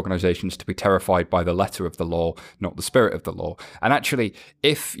large organizations to be terrified by the letter of the law, not the spirit of the law. And actually,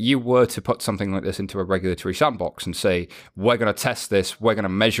 if you were to put something like this into a regulatory sandbox and say, we're going to test this, we're going to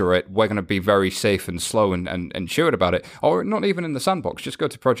measure it, we're going to be very safe and slow and sure about it, or not even in the sandbox, just go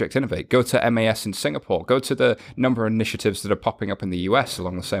to Project Innovate, go to MAS in Singapore, go to the number of initiatives that are popping up in the US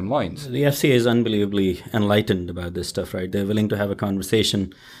along the same lines. The FCA is unbelievably enlightened about this stuff, right? They're willing to have a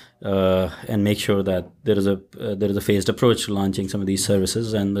conversation and make sure that there is a phased approach to launching some of these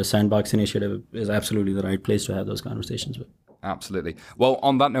services, and the Sandbox initiative is absolutely the right place to have those conversations with. Absolutely. Well,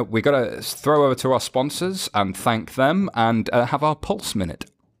 on that note, we've got to throw over to our sponsors and thank them and have our Pulse Minute.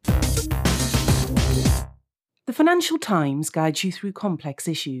 The Financial Times guides you through complex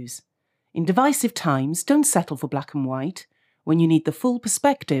issues. In divisive times, don't settle for black and white. When you need the full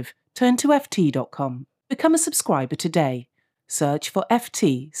perspective, turn to ft.com. Become a subscriber today. Search for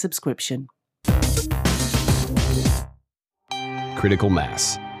FT subscription. Critical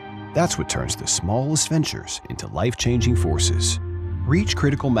mass. That's what turns the smallest ventures into life-changing forces. Reach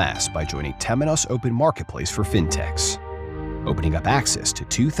critical mass by joining Temenos Open Marketplace for fintechs, opening up access to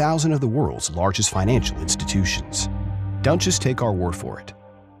 2,000 of the world's largest financial institutions. Don't just take our word for it.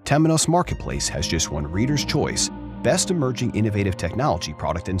 Temenos Marketplace has just won Reader's Choice Best Emerging Innovative Technology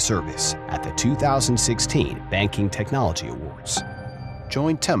Product and Service at the 2016 Banking Technology Awards.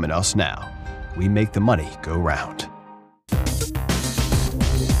 Join Temenos now. We make the money go round.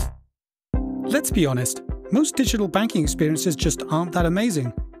 Let's be honest, most digital banking experiences just aren't that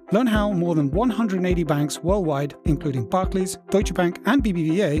amazing. Learn how more than 180 banks worldwide, including Barclays, Deutsche Bank, and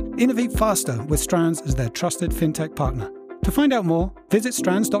BBVA, innovate faster with Strands as their trusted fintech partner. To find out more, visit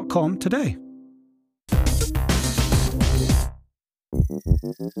strands.com today.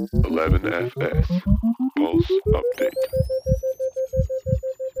 11FS Pulse Update.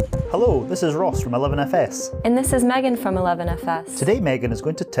 Hello, this is Ross from 11FS. And this is Megan from 11FS. Today Megan is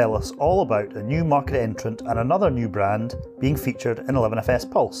going to tell us all about a new market entrant and another new brand being featured in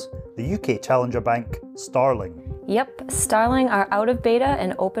 11FS Pulse, the UK challenger bank, Starling. Yep, Starling are out of beta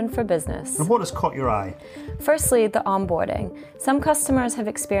and open for business. And what has caught your eye? Firstly, the onboarding. Some customers have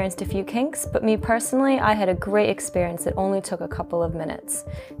experienced a few kinks, but me personally, I had a great experience that only took a couple of minutes.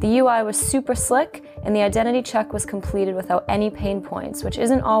 The UI was super slick, and the identity check was completed without any pain points, which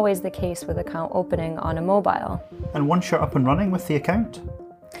isn't always the case with account opening on a mobile. And once you're up and running with the account?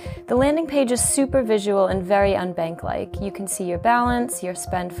 The landing page is super visual and very unbank-like. You can see your balance, your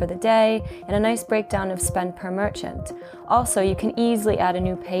spend for the day, and a nice breakdown of spend per merchant. Also, you can easily add a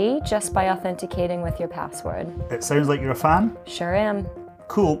new payee just by authenticating with your password. It sounds like you're a fan? Sure am.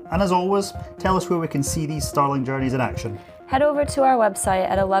 Cool, and as always, tell us where we can see these Starling journeys in action. Head over to our website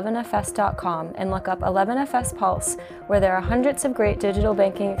at 11fs.com and look up 11FS Pulse, where there are hundreds of great digital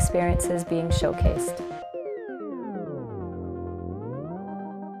banking experiences being showcased.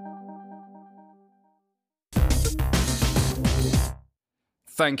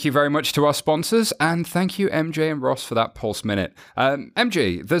 Thank you very much to our sponsors, and thank you, MJ and Ross, for that Pulse Minute.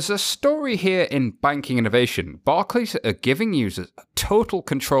 MJ, there's a story here in banking innovation. Barclays are giving users total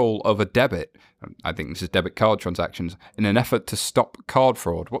control over debit, I think this is debit card transactions, in an effort to stop card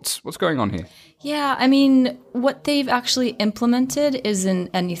fraud. What's going on here? Yeah, I mean, what they've actually implemented isn't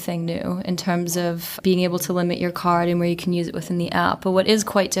anything new in terms of being able to limit your card and where you can use it within the app. But what is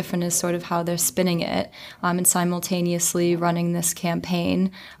quite different is sort of how they're spinning it and simultaneously running this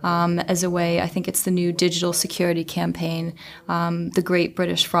campaign as a way, I think it's the new digital security campaign, the Great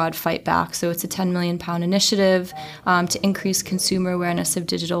British Fraud Fight Back. So it's a £10 million initiative to increase consumer awareness of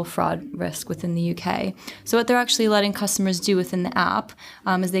digital fraud risk within the UK. So what they're actually letting customers do within the app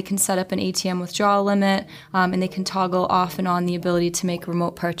is they can set up an ATM withdrawal limit and they can toggle off and on the ability to make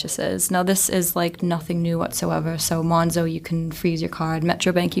remote purchases. Now this is like nothing new whatsoever. So Monzo, you can freeze your card.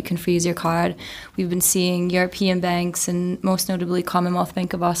 Metrobank, you can freeze your card. We've been seeing European banks and most notably Commonwealth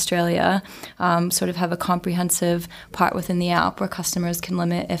Bank of Australia sort of have a comprehensive part within the app where customers can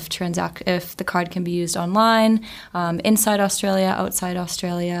limit if the card can be used online, inside Australia, outside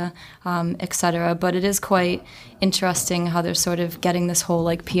Australia, etc. But it is quite interesting how they're sort of getting this whole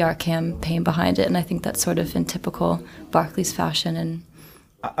like PR campaign behind it, and I think that's sort of in typical Barclays fashion. And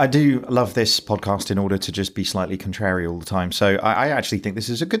I do love this podcast in order to just be slightly contrary all the time. So I actually think this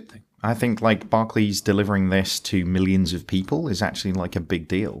is a good thing. I think like Barclays delivering this to millions of people is actually like a big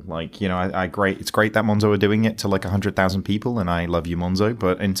deal. Like, you know, it's great that Monzo are doing it to like 100,000 people, and I love you, Monzo.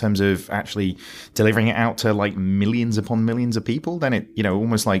 But in terms of actually delivering it out to like millions upon millions of people, then it, you know,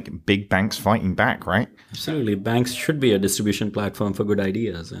 almost like big banks fighting back, right? Absolutely. Banks should be a distribution platform for good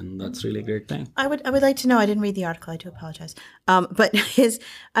ideas, and that's really a great thing. I would like to know, I didn't read the article, I do apologize. But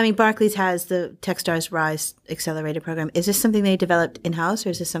Barclays has the Techstars Rise Accelerator program. Is this something they developed in-house, or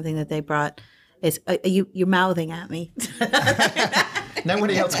is this something that they brought? You're mouthing at me.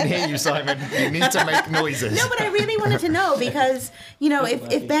 Nobody else can hear you, Simon. You need to make noises. No, but I really wanted to know because, you know,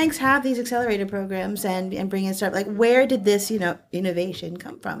 if banks have these accelerator programs and bring in stuff, like where did this, you know, innovation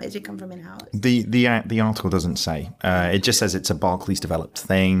come from? Did it come from in-house? The article doesn't say. It just says it's a Barclays developed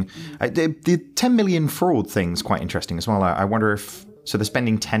thing. The 10 million fraud thing's quite interesting as well. I wonder if, so they're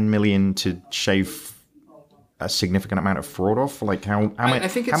spending 10 million to shave a significant amount of fraud off? Like how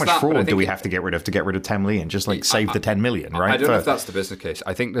much fraud do we have to get rid of 10 million? Just like save the 10 million, right? I don't know if that's the business case.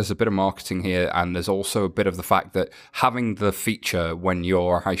 I think there's a bit of marketing here, and there's also a bit of the fact that having the feature when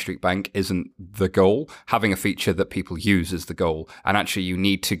you're a high street bank isn't the goal. Having a feature that people use is the goal, and actually you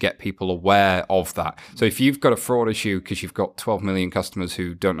need to get people aware of that. So if you've got a fraud issue because you've got 12 million customers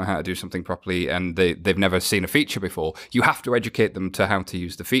who don't know how to do something properly and they've never seen a feature before, you have to educate them to how to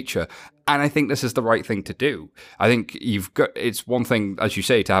use the feature. And I think this is the right thing to do. I think it's one thing, as you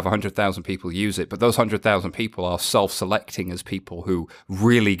say, to have 100,000 people use it, but those 100,000 people are self-selecting as people who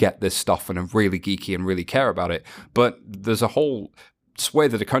really get this stuff and are really geeky and really care about it. But there's a whole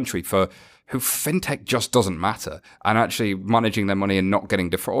swathe of the country for who fintech just doesn't matter, and actually managing their money and not getting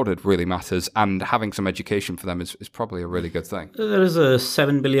defrauded really matters, and having some education for them is probably a really good thing. There is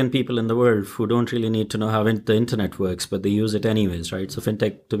 7 billion people in the world who don't really need to know how the internet works, but they use it anyways, right? So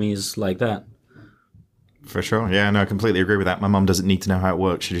fintech to me is like that. For sure. Yeah, no, I completely agree with that. My mum doesn't need to know how it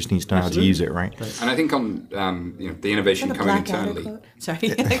works. She just needs to know how to use it, right? And I think on the innovation coming internally. Sorry.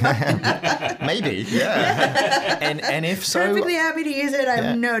 Maybe, yeah. And if so... Perfectly happy to use it. I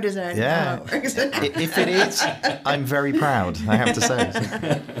have no desire to know how it works. If it is, I'm very proud, I have to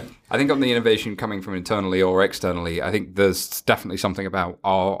say. I think on the innovation coming from internally or externally, I think there's definitely something about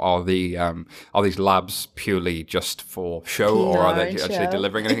are these labs purely just for show, or are they actually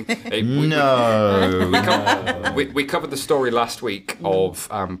delivering anything? We covered the story last week of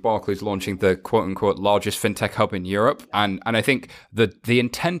Barclays launching the quote unquote largest fintech hub in Europe, and I think the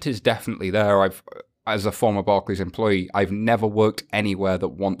intent is definitely there. As a former Barclays employee, I've never worked anywhere that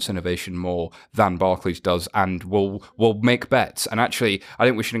wants innovation more than Barclays does, and will make bets. And actually, I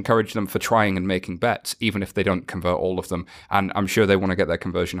think we should encourage them for trying and making bets, even if they don't convert all of them. And I'm sure they want to get their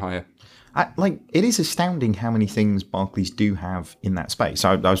conversion higher. It is astounding how many things Barclays do have in that space.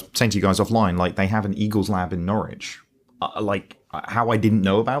 I was saying to you guys offline, like they have an Eagles lab in Norwich. How I didn't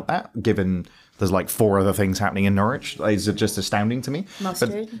know about that, given there's like 4 other things happening in Norwich, is just astounding to me.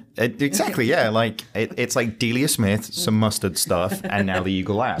 Mustard. Exactly, yeah. Like it's like Delia Smith, some mustard stuff, and now the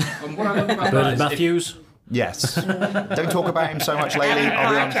Eagle Lab. And what I love about Bernard Matthews. Yes. Don't talk about him so much lately.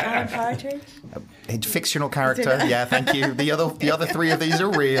 Alan Partridge. Fictional character. Yeah, thank you. The other 3 of these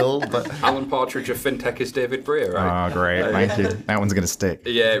are real. But Alan Partridge of FinTech is David Breer, right? Oh, great. Thank you. That one's going to stick.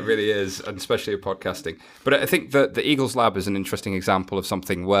 Yeah, it really is, and especially in podcasting. But I think that the Eagles Lab is an interesting example of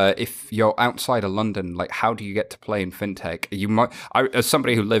something where if you're outside of London, like how do you get to play in FinTech? You might, as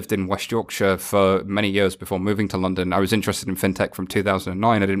somebody who lived in West Yorkshire for many years before moving to London, I was interested in FinTech from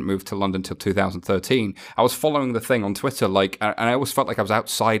 2009. I didn't move to London till 2013. I was following the thing on Twitter, and I always felt like I was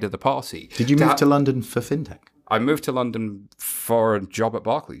outside of the party. Did you move to London for FinTech? I moved to London for a job at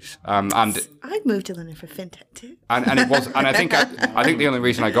Barclays, and I moved to London for FinTech too. And it was, and I think the only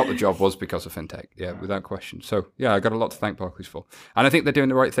reason I got the job was because of FinTech, yeah, without question. So yeah, I got a lot to thank Barclays for, and I think they're doing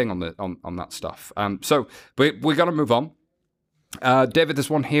the right thing on that stuff. So we got to move on. David, there's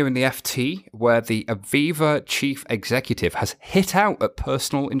one here in the FT where the Aviva chief executive has hit out at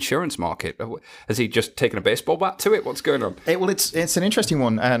personal insurance market. Has he just taken a baseball bat to it? What's going on? It's an interesting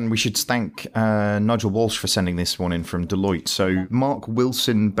one, and we should thank Nigel Walsh for sending this one in from Deloitte. So Mark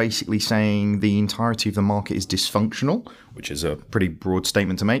Wilson basically saying the entirety of the market is dysfunctional, which is a pretty broad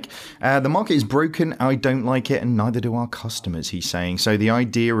statement to make. The market is broken, I don't like it, and neither do our customers, he's saying. So the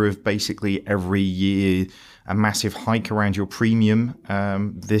idea of basically every year a massive hike around your premium,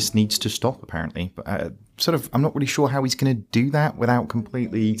 this needs to stop, apparently. But I'm not really sure how he's going to do that without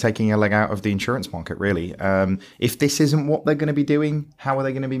completely taking a leg out of the insurance market, really. If this isn't what they're going to be doing, how are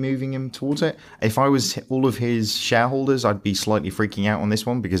they going to be moving him towards it? If I was all of his shareholders, I'd be slightly freaking out on this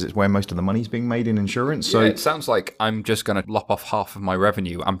one because it's where most of the money's being made in insurance. So yeah, it sounds like I'm just going to lop off half of my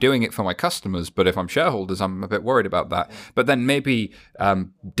revenue. I'm doing it for my customers, but if I'm shareholders, I'm a bit worried about that. But then maybe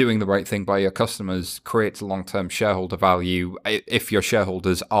doing the right thing by your customers creates long-term shareholder value if your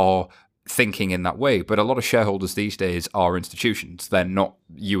shareholders are thinking in that way. But a lot of shareholders these days are institutions. They're not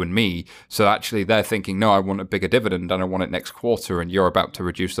you and me. So actually they're thinking, no, I want a bigger dividend and I want it next quarter, and you're about to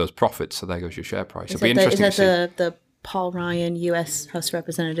reduce those profits. So there goes your share price. It'll be interesting to see. Is that the Paul Ryan, U.S. House of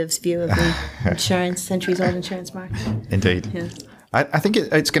Representatives view of the centuries-old insurance market? Indeed. Yeah. I think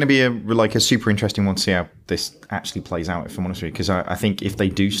it's going to be a super interesting one to see how this actually plays out, if I'm honest with you, because I think if they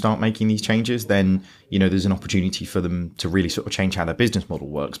do start making these changes, then there's an opportunity for them to really sort of change how their business model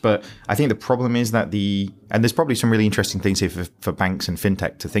works. But I think the problem is that and there's probably some really interesting things here for banks and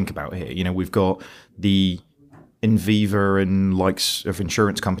fintech to think about here. We've got the Inviva and likes of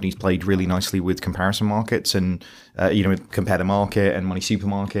insurance companies played really nicely with comparison markets and, Compare the Market and Money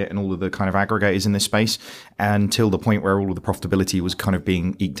Supermarket and all of the kind of aggregators in this space, until the point where all of the profitability was kind of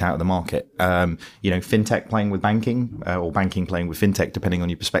being eked out of the market. Fintech playing with banking or banking playing with fintech, depending on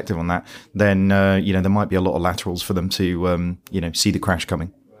your perspective on that, then, there might be a lot of laterals for them to, see the crash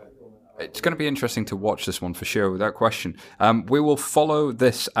coming. It's going to be interesting to watch this one for sure, without question. We will follow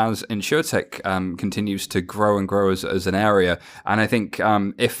this as InsurTech continues to grow and grow as an area. And I think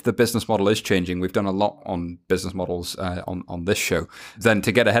if the business model is changing, we've done a lot on business models on this show, then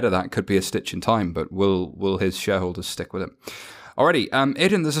to get ahead of that could be a stitch in time. But will his shareholders stick with it? Alrighty,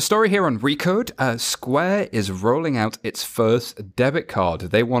 Aidan, there's a story here on Recode. Square is rolling out its first debit card.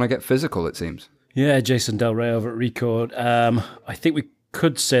 They want to get physical, it seems. Yeah, Jason Del Rey over at Recode. I think we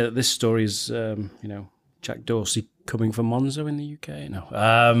could say that this story is, Jack Dorsey coming for Monzo in the UK. No.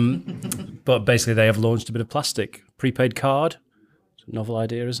 But basically they have launched a bit of plastic. Prepaid card. It's a novel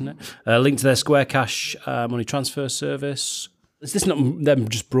idea, isn't it? Linked to their Square Cash money transfer service. Is this not them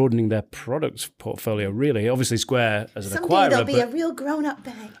just broadening their product portfolio, really? Obviously, Square as an acquirer. Someday they'll be a real grown-up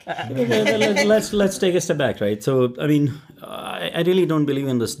bank. Let's take a step back, right? So, I really don't believe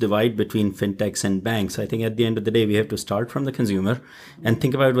in this divide between fintechs and banks. I think at the end of the day, we have to start from the consumer and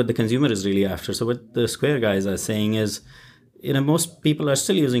think about what the consumer is really after. So what the Square guys are saying is, most people are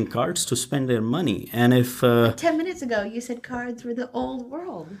still using cards to spend their money. And if 10 minutes ago you said cards were the old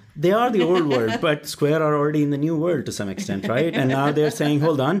world. They are the old world, but Square are already in the new world to some extent, right? And now they're saying,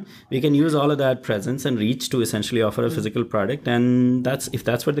 hold on, we can use all of that presence and reach to essentially offer a physical product. And if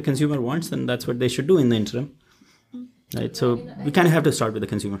that's what the consumer wants, then that's what they should do in the interim. Right, so we kind of have to start with the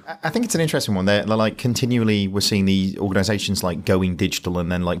consumer. I think it's an interesting one. They're like continually, we're seeing the organizations like going digital and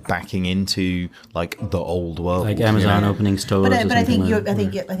then like backing into like the old world, like Amazon opening stores. But I think your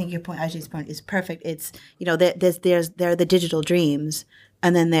point, Ajay's point, is perfect. It's there are the digital dreams,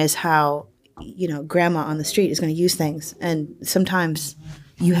 and then there's how grandma on the street is going to use things, and sometimes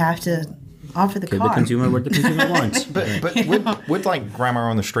you have to offer the card. The consumer what the consumer wants. But would like grandma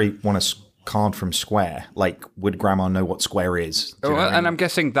on the street want a card from Square? Like, would grandma know what Square is? And I'm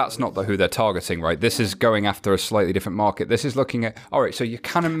guessing that's not who they're targeting, right? This is going after a slightly different market. This is looking at, all right, so you're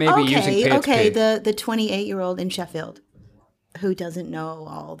kind of maybe using peer-to-peer. Okay, the 28-year-old in Sheffield who doesn't know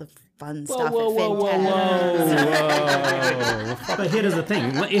all the fun stuff at fintech. But here is the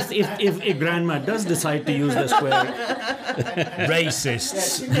thing: if a grandma does decide to use the Square,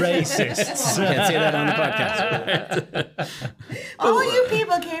 racists. Can't say that on the podcast. All you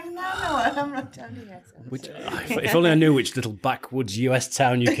people came from that. No, I'm not telling you guys. If only I knew which little backwoods US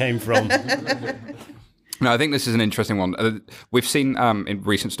town you came from. No, I think this is an interesting one. We've seen in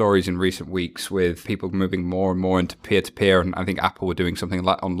recent stories in recent weeks with people moving more and more into peer-to-peer, and I think Apple were doing something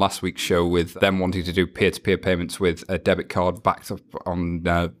on last week's show with them wanting to do peer-to-peer payments with a debit card backed up on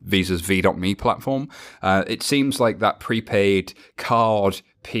Visa's V.me platform. It seems like that prepaid card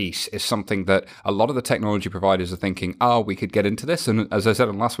piece is something that a lot of the technology providers are thinking, we could get into this. And as I said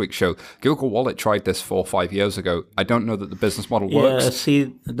on last week's show, Google Wallet tried this 4 or 5 years ago. I don't know that the business model works. Yeah,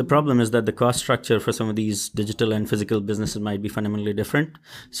 see, the problem is that the cost structure for some of these digital and physical businesses might be fundamentally different.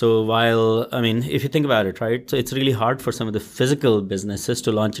 So if you think about it, right, so it's really hard for some of the physical businesses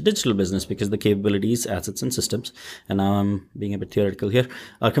to launch a digital business because the capabilities, assets, and systems, and now I'm being a bit theoretical here,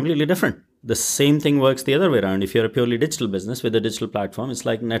 are completely different. The same thing works the other way around. If you're a purely digital business with a digital platform, it's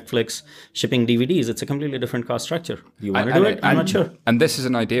like Netflix shipping DVDs. It's a completely different cost structure. You want to do it? I'm not sure. And this is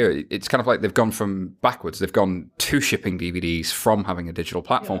an idea. It's kind of like they've gone from backwards. They've gone to shipping DVDs from having a digital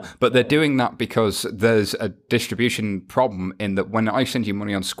platform. Yeah. But they're doing that because there's a distribution problem in that when I send you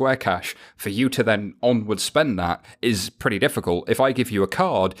money on Square Cash, for you to then onward spend that is pretty difficult. If I give you a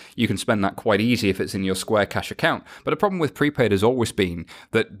card, you can spend that quite easy if it's in your Square Cash account. But the problem with prepaid has always been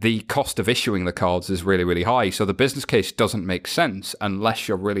that the cost of issuing the cards is really, really high. So the business case doesn't make sense unless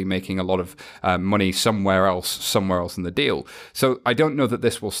you're really making a lot of money somewhere else in the deal. So I don't know that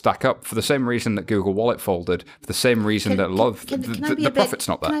this will stack up for the same reason that Google Wallet folded, for the same reason that a lot of the profit's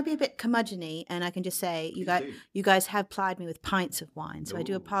not there. Can I be a bit curmudgeon-y, and I can just say you guys have plied me with pints of wine, so I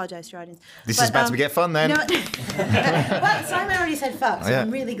do apologize to your audience. This is about to get fun then. Well, Simon already said fuck, so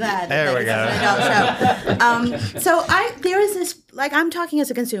I'm really glad there we go. There is this, like, I'm talking as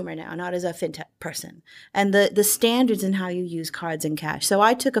a consumer now, not as a fintech person, and the standards in how you use cards and cash. So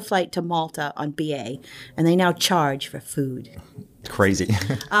I took a flight to Malta on BA, and they now charge for food. Crazy.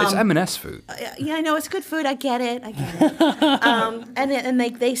 It's M&S food. Yeah, I know, it's good food. I get it. And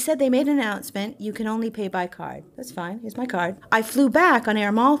they said, they made an announcement, you can only pay by card. That's fine. Here's my card. I flew back on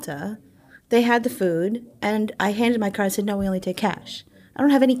Air Malta. They had the food, and I handed my card and said, no, we only take cash. I don't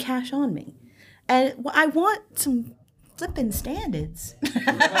have any cash on me. And I want some flipping standards.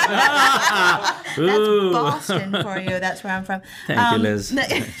 That's Boston for you. That's where I'm from. Thank you, Liz.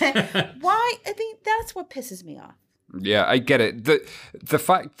 Why? I think that's what pisses me off. Yeah, I get it. The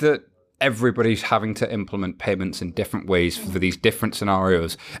fact that everybody's having to implement payments in different ways for these different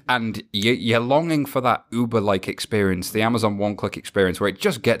scenarios, and you're longing for that Uber-like experience, the Amazon one-click experience, where it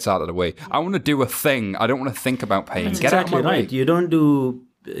just gets out of the way. I want to do a thing. I don't want to think about paying. That's get exactly out of my right. way.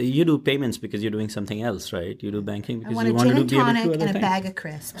 You do payments because you're doing something else, right? You do banking because you want want a to gin and be able to do tonic and a other bag of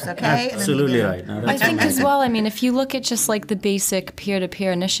crisps, okay? Absolutely right. No, I think as well, if you look at just like the basic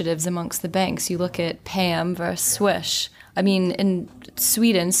peer-to-peer initiatives amongst the banks, you look at PAM versus Swish. In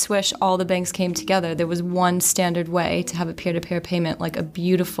Sweden, Swish, all the banks came together. There was one standard way to have a peer-to-peer payment, like a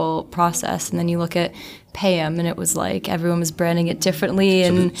beautiful process. And then you look at PAM, and it was like everyone was branding it differently.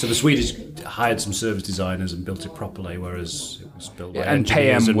 So the Swedish hired some service designers and built it properly, whereas it was built by and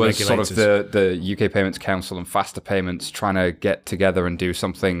engineers PAM was regulators. sort of the UK Payments Council and Faster Payments trying to get together and do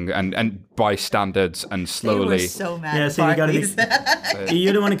something and by standards and slowly. They were so mad. Yeah, so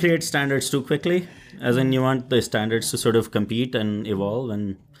you don't want to create standards too quickly. As in, you want the standards to sort of compete and evolve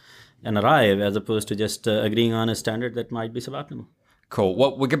and arrive, as opposed to just agreeing on a standard that might be suboptimal. Cool.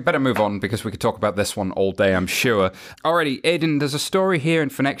 Well, we could better move on because we could talk about this one all day, I'm sure. Alrighty, Aidan, there's a story here in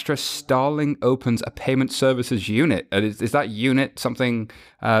Finextra. Starling opens a payment services unit. Is that unit something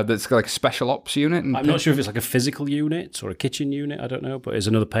that's like a special ops unit? I'm not sure if it's like a physical unit or a kitchen unit. I don't know, but it's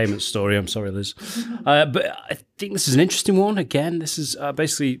another payment story. I'm sorry, Liz. But I think this is an interesting one. Again, this is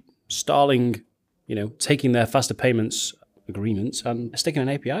basically Starling, taking their faster payments agreements and sticking an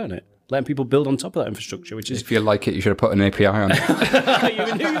API on it, letting people build on top of that infrastructure, which is... If you like it, you should have put an API on it. You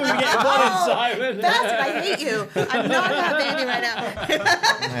knew you were getting one, Simon. Bastard, I hate you. I'm not happy with you right now.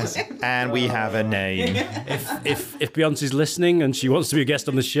 Yes. And we have a name. If Beyonce's listening and she wants to be a guest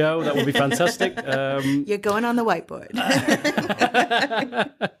on the show, that would be fantastic. You're going on the whiteboard.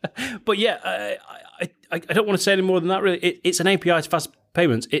 But yeah, I don't want to say any more than that, really. It's an API to fast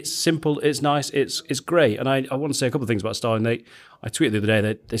payments. It's simple, it's nice, it's great. And I want to say a couple of things about Starling. I tweeted the other day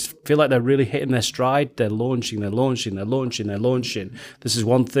that they feel like they're really hitting their stride. They're launching. This is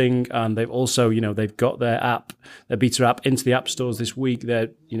one thing. And they've also, they've got their beta app into the app stores this week. Their,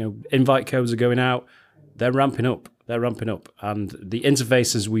 invite codes are going out. They're ramping up. And the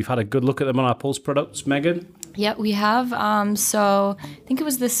interfaces, we've had a good look at them on our Pulse products. Megan? Yeah, we have. So I think it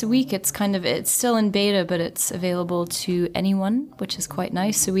was this week. It's still in beta, but it's available to anyone, which is quite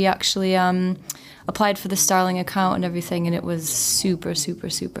nice. So we actually applied for the Starling account and everything, and it was super, super,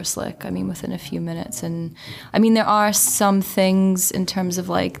 super slick. I mean, within a few minutes. And I mean, there are some things in terms of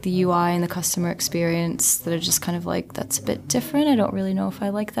like the UI and the customer experience that are just kind of like, that's a bit different. I don't really know if I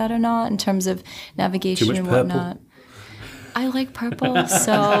like that or not in terms of navigation and whatnot. I like purple,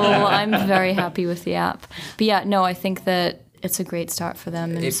 so I'm very happy with the app. But yeah, no, I think that it's a great start for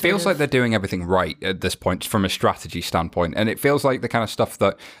them. It feels like they're doing everything right at this point from a strategy standpoint. And it feels like the kind of stuff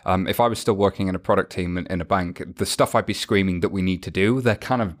that if I was still working in a product team in a bank, the stuff I'd be screaming that we need to do, they're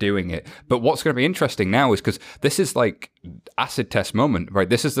kind of doing it. But what's going to be interesting now is because this is like acid test moment, right?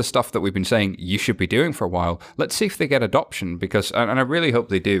 This is the stuff that we've been saying you should be doing for a while. Let's see if they get adoption because, and I really hope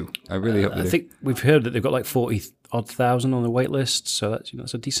they do. I think we've heard that they've got like 40,000 on the wait list, so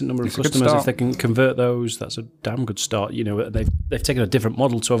that's a decent number of customers. If they can convert those, that's a damn good start. They've taken a different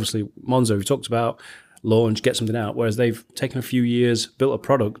model to obviously Monzo, we've talked about, launch, get something out, whereas they've taken a few years, built a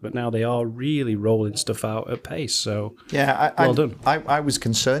product, but now they are really rolling stuff out at pace. So yeah, well done. I was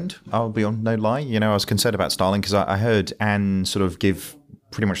concerned, I'll be on no lie. I was concerned about Starling because I heard Anne sort of give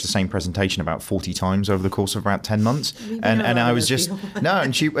pretty much the same presentation about 40 times over the course of about 10 months. And I was just,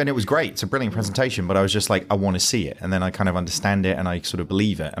 and it was great. It's a brilliant presentation, but I was just like, I want to see it. And then I kind of understand it and I sort of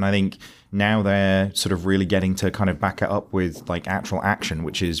believe it. And I think now they're sort of really getting to kind of back it up with like actual action,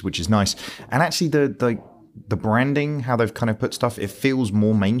 which is nice. And actually the branding, how they've kind of put stuff, it feels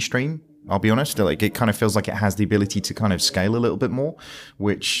more mainstream. I'll be honest, like it kind of feels like it has the ability to kind of scale a little bit more,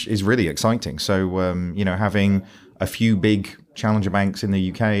 which is really exciting. So, having a few big challenger banks in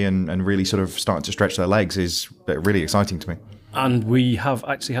the UK and really sort of starting to stretch their legs is really exciting to me. And we have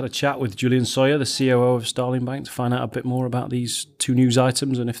actually had a chat with Julian Sawyer, the COO of Starling Bank, to find out a bit more about these two news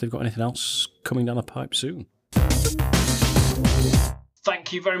items and if they've got anything else coming down the pipe soon.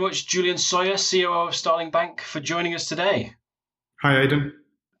 Thank you very much, Julian Sawyer, COO of Starling Bank, for joining us today. Hi, Aidan.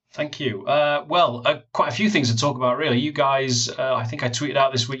 Thank you. Quite a few things to talk about, really. You guys, I think I tweeted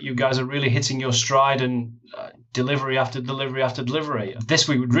out this week, you guys are really hitting your stride and delivery after delivery after delivery. This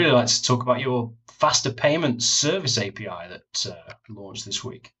week, we'd really like to talk about your faster payment service API that launched this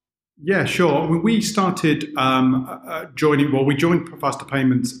week. Yeah, sure. We started we joined Faster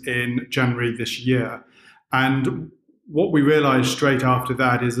Payments in January this year. And what we realized straight after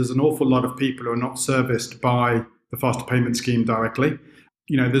that is there's an awful lot of people who are not serviced by the Faster Payment scheme directly.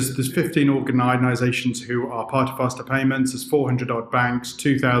 There's 15 organizations who are part of Faster Payments, there's 400 odd banks,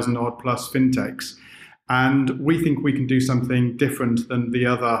 2,000 odd plus fintechs. And we think we can do something different than the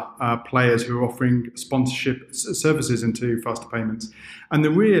other players who are offering sponsorship services into Faster Payments. And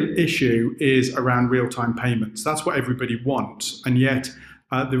the real issue is around real-time payments. That's what everybody wants. And yet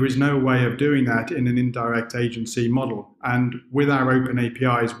there is no way of doing that in an indirect agency model. And with our open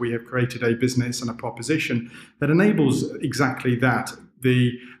APIs, we have created a business and a proposition that enables exactly that.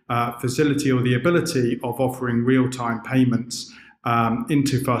 The facility or the ability of offering real-time payments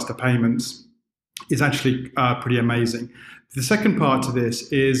into Faster Payments is actually pretty amazing. The second part to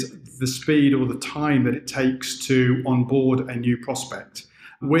this is the speed or the time that it takes to onboard a new prospect.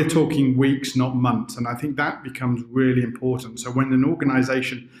 We're talking weeks, not months, and I think that becomes really important. So when an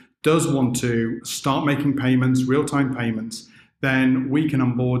organization does want to start making payments, real-time payments, then we can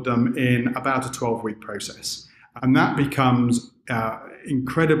onboard them in about a 12-week process. And that becomes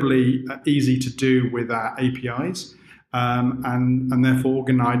incredibly easy to do with our APIs, and therefore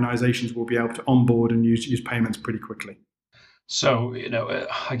organizations will be able to onboard and use payments pretty quickly. So,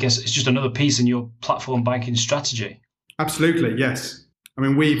 I guess it's just another piece in your platform banking strategy. Absolutely, yes. I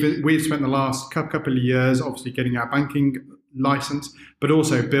mean, we've spent the last couple of years obviously getting our banking license, but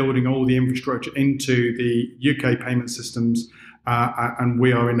also building all the infrastructure into the UK payment systems, and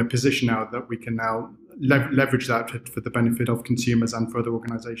we are in a position now that we can now leverage that for the benefit of consumers and for other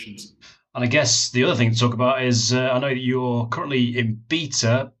organisations. And I guess the other thing to talk about is I know that you're currently in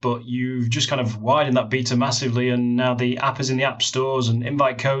beta, but you've just kind of widened that beta massively, and now the app is in the app stores and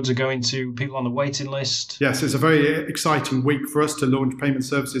invite codes are going to people on the waiting list. Yes, it's a very exciting week for us to launch payment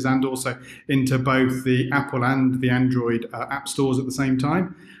services and also into both the Apple and the Android app stores at the same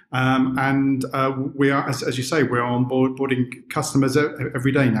time. And we are, as you say, we're onboarding customers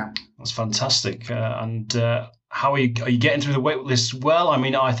every day now. That's fantastic. How are you getting through the wait list well? I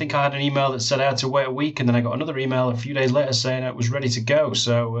mean, I think I had an email that said I had to wait a week, and then I got another email a few days later saying it was ready to go.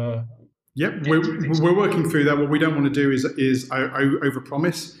 So, yep, we're working through that. What we don't want to do is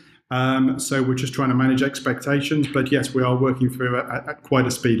overpromise. So we're just trying to manage expectations. But yes, we are working through it at quite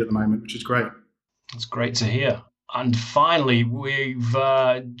a speed at the moment, which is great. That's great to hear. And finally, we've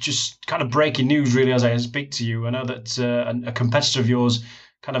just kind of breaking news, really, as I speak to you. I know that a competitor of yours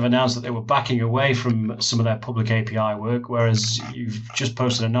kind of announced that they were backing away from some of their public API work, whereas you've just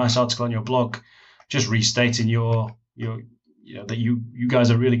posted a nice article on your blog, just restating your that you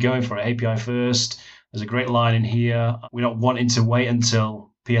guys are really going for it, API first. There's a great line in here. We're not wanting to wait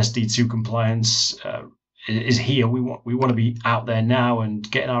until PSD2 compliance is here. We want to be out there now and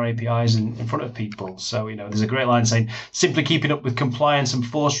getting our APIs in front of people. So, there's a great line saying, simply keeping up with compliance and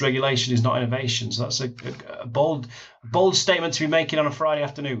forced regulation is not innovation. So that's a bold statement to be making on a Friday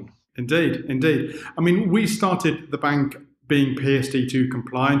afternoon. Indeed. I mean, we started the bank being PSD2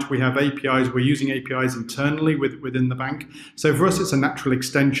 compliant. We have APIs. We're using APIs internally within the bank. So for us, it's a natural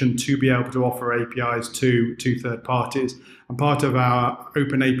extension to be able to offer APIs to third parties. And part of our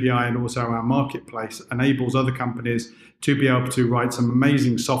open API and also our marketplace enables other companies to be able to write some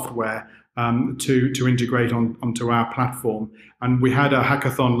amazing software to integrate onto our platform. And we had a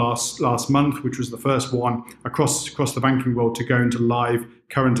hackathon last month, which was the first one across the banking world to go into live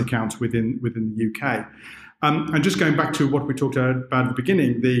current accounts within the UK. And just going back to what we talked about at the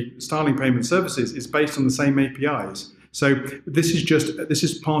beginning, the Starling Payment Services is based on the same APIs. So this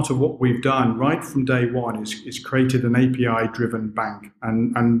is part of what we've done right from day one is created an API-driven bank,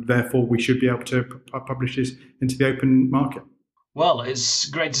 and therefore we should be able to publish this into the open market. Well, it's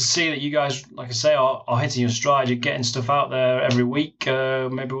great to see that you guys, like I say, are hitting your stride. You're getting stuff out there every week.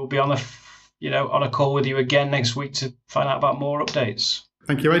 Maybe we'll be on a call with you again next week to find out about more updates.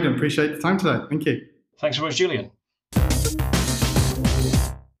 Thank you, Aidan. Appreciate the time today. Thank you. Thanks so much, Julian.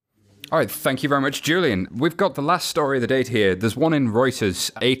 All right, thank you very much, Julian. We've got the last story of the day here. There's one in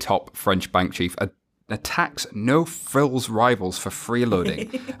Reuters. A top French bank chief attacks no-frills rivals for freeloading.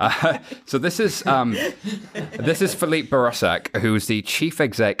 So this is Philippe Barassac, who's the chief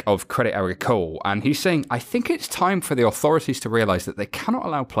exec of Crédit Agricole, and he's saying, I think it's time for the authorities to realize that they cannot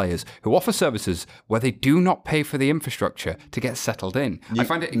allow players who offer services where they do not pay for the infrastructure to get settled in. I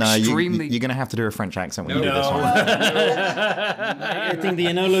find it extremely... You're going to have to do a French accent when you do this one. I think the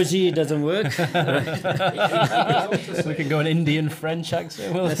analogy doesn't work. We can go an Indian French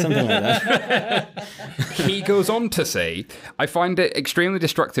accent. Well, something like that. He goes on to say, I find it extremely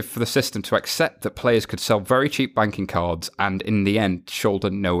destructive for the system to accept that players could sell very cheap banking cards and in the end shoulder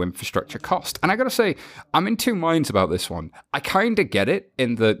no infrastructure cost. And I got to say, I'm in two minds about this one. I kind of get it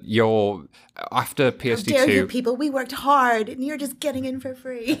in that you're after PSD2. How dare you people, we worked hard and you're just getting in for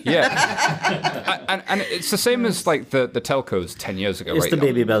free. Yeah. and it's the same as like the telcos 10 years ago. It's right? the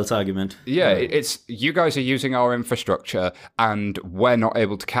baby belts argument. Yeah, it's you guys are using our infrastructure and we're not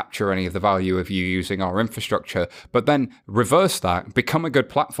able to capture any of the value of you using our infrastructure. But then reverse that, become a good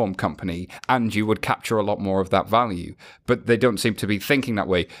platform company and you would capture a lot more of that value. But they don't seem to be thinking that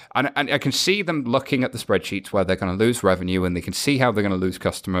way. And I can see them looking at the spreadsheets where they're going to lose revenue and they can see how they're going to lose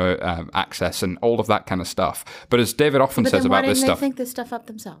customer access and all of that kind of stuff. But as David often says about this stuff... Why didn't they think this stuff up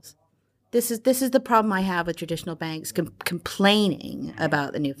themselves? This is the problem I have with traditional banks complaining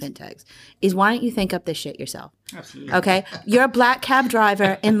about the new fintechs, is why don't you think up this shit yourself? Absolutely. Okay? You're a black cab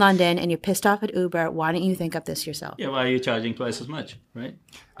driver in London and you're pissed off at Uber. Why don't you think up this yourself? Yeah, why are you charging twice as much, right?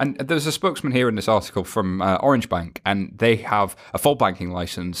 And there's a spokesman here in this article from Orange Bank, and they have a full banking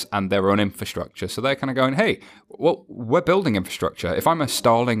license and their own infrastructure. So they're kind of going, hey, well, we're building infrastructure. If I'm a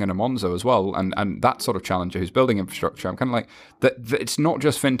Starling and a Monzo as well, and that sort of challenger who's building infrastructure, I'm kind of like, that it's not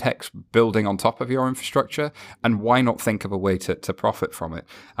just fintechs building on top of your infrastructure, and why not think of a way to profit from it?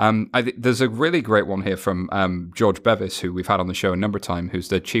 There's a really great one here from George Bevis, who we've had on the show a number of times, who's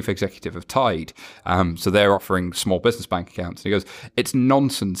the chief executive of Tide. So they're offering small business bank accounts. And he goes, it's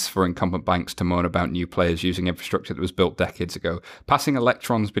nonsense for incumbent banks to moan about new players using infrastructure that was built decades ago. Passing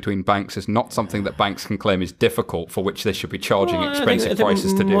electrons between banks is not something that banks can claim is difficult, for which they should be charging expensive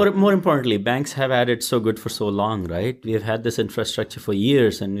prices to do. More importantly, banks have had it so good for so long, right? We've had this infrastructure for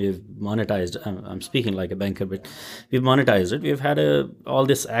years and we've monetized. I'm speaking like a banker, but we've monetized it. We've had all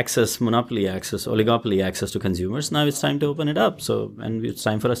this access, monopoly access, oligopoly access to consumers. Now it's time to open it up. And it's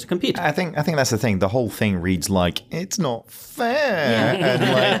time for us to compete. I think that's the thing. The whole thing reads like it's not fair,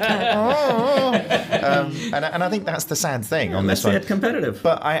 and I think that's the sad thing on this one. Let's say it competitive.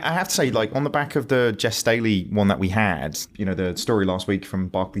 But I have to say, like on the back of the Jess Staley one that we had, the story last week from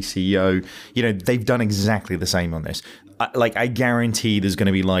Barclays CEO, they've done exactly the same on this. I guarantee there's going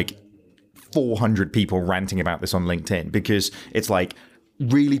to be like 400 people ranting about this on LinkedIn because it's like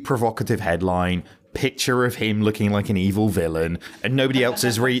really provocative headline, picture of him looking like an evil villain, and nobody else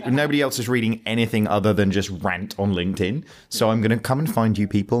is reading anything other than just rant on LinkedIn. So I'm going to come and find you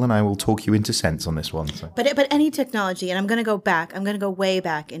people, and I will talk you into sense on this one. So. But any technology, and I'm going to go back. I'm going to go way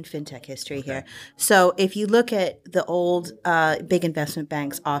back in fintech history here. So if you look at the old big investment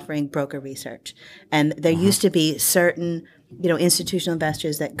banks offering broker research, and there used to be certain institutional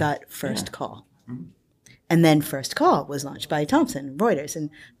investors that got first call. And then First Call was launched by Thomson and Reuters, and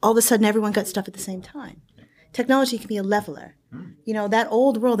all of a sudden everyone got stuff at the same time. Technology can be a leveler. That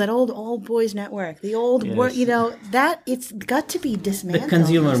old world, that old boys network, the old world, that it's got to be dismantled. The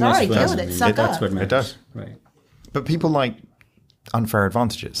consumer Sorry, must killed it. Suck that's up. what matters. It does. Right. But people like unfair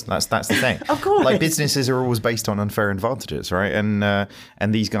advantages. That's the thing. Of course. Like businesses are always based on unfair advantages, right? And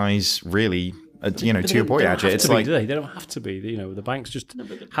these guys really... to your point, Ajit, it's like they don't have to be. The banks just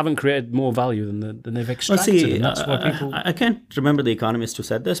haven't created more value than they've extracted. Well, and that's why people. I can't remember the economist who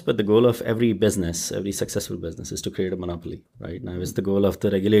said this, but the goal of every business, every successful business, is to create a monopoly. Right now, it's the goal of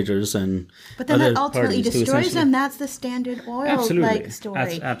the regulators and. But then other that ultimately parties destroys them. That's the Standard Oil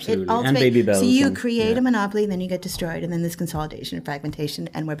story. Absolutely, and Baby Bells. So you create a monopoly, then you get destroyed, and then there's consolidation and fragmentation,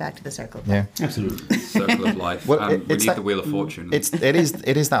 and we're back to the circle. Yeah, absolutely. Circle of life. Well, we need the Wheel of Fortune. It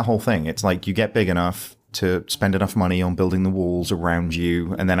is that whole thing. It's like you get big enough to spend enough money on building the walls around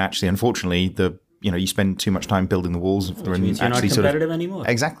you, and then actually, unfortunately, you spend too much time building the walls, which means you're not competitive anymore.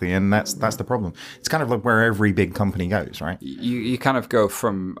 Exactly, and that's the problem. It's kind of like where every big company goes, right? You kind of go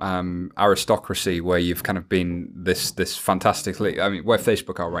from aristocracy, where you've kind of been this fantastically. I mean, where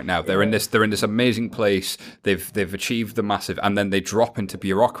Facebook are right now, they're in this amazing place. They've achieved the massive, and then they drop into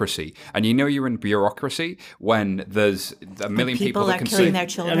bureaucracy, and you're in bureaucracy when there's a million people that can say their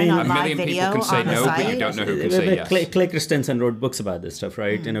children on live video people can say no, but you don't know who can say yes. Clay Christensen wrote books about this stuff,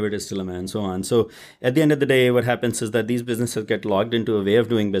 right? Innovative Dilemma and so on. So at the end of the day, what happens is that these businesses get logged into a way of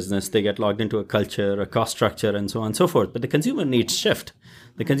doing business. They get logged into a culture, a cost structure, and so on and so forth. But the consumer needs shift.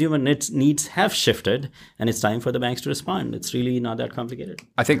 The consumer needs have shifted, and it's time for the banks to respond. It's really not that complicated.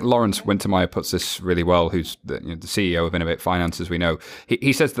 I think Lawrence Wintermeyer puts this really well, who's the CEO of Innovate Finance, as we know.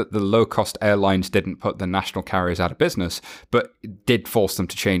 He says that the low-cost airlines didn't put the national carriers out of business, but did force them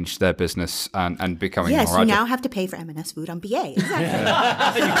to change their business and becoming more agile. Yes, you now have to pay for M&S food on BA.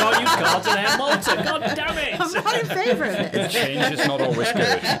 Exactly. You can't use cards in Air Malta. God damn it! I'm not in favor of it. Change is not always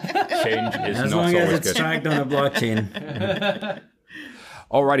good. Change is as not long always as it's good. tracked on a blockchain.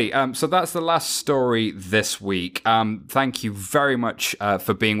 Alrighty, so that's the last story this week. Thank you very much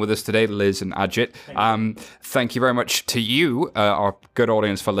for being with us today, Liz and Ajit. Thank you very much to you, our good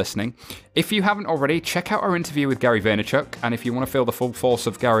audience, for listening. If you haven't already, check out our interview with Gary Vaynerchuk, and if you want to feel the full force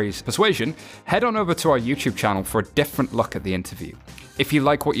of Gary's persuasion, head on over to our YouTube channel for a different look at the interview. If you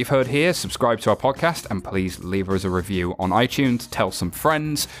like what you've heard here, subscribe to our podcast, and please leave us a review on iTunes. Tell some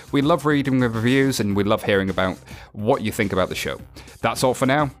friends. We love reading the reviews, and we love hearing about what you think about the show. That's all for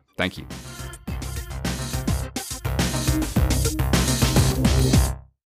now. Thank you.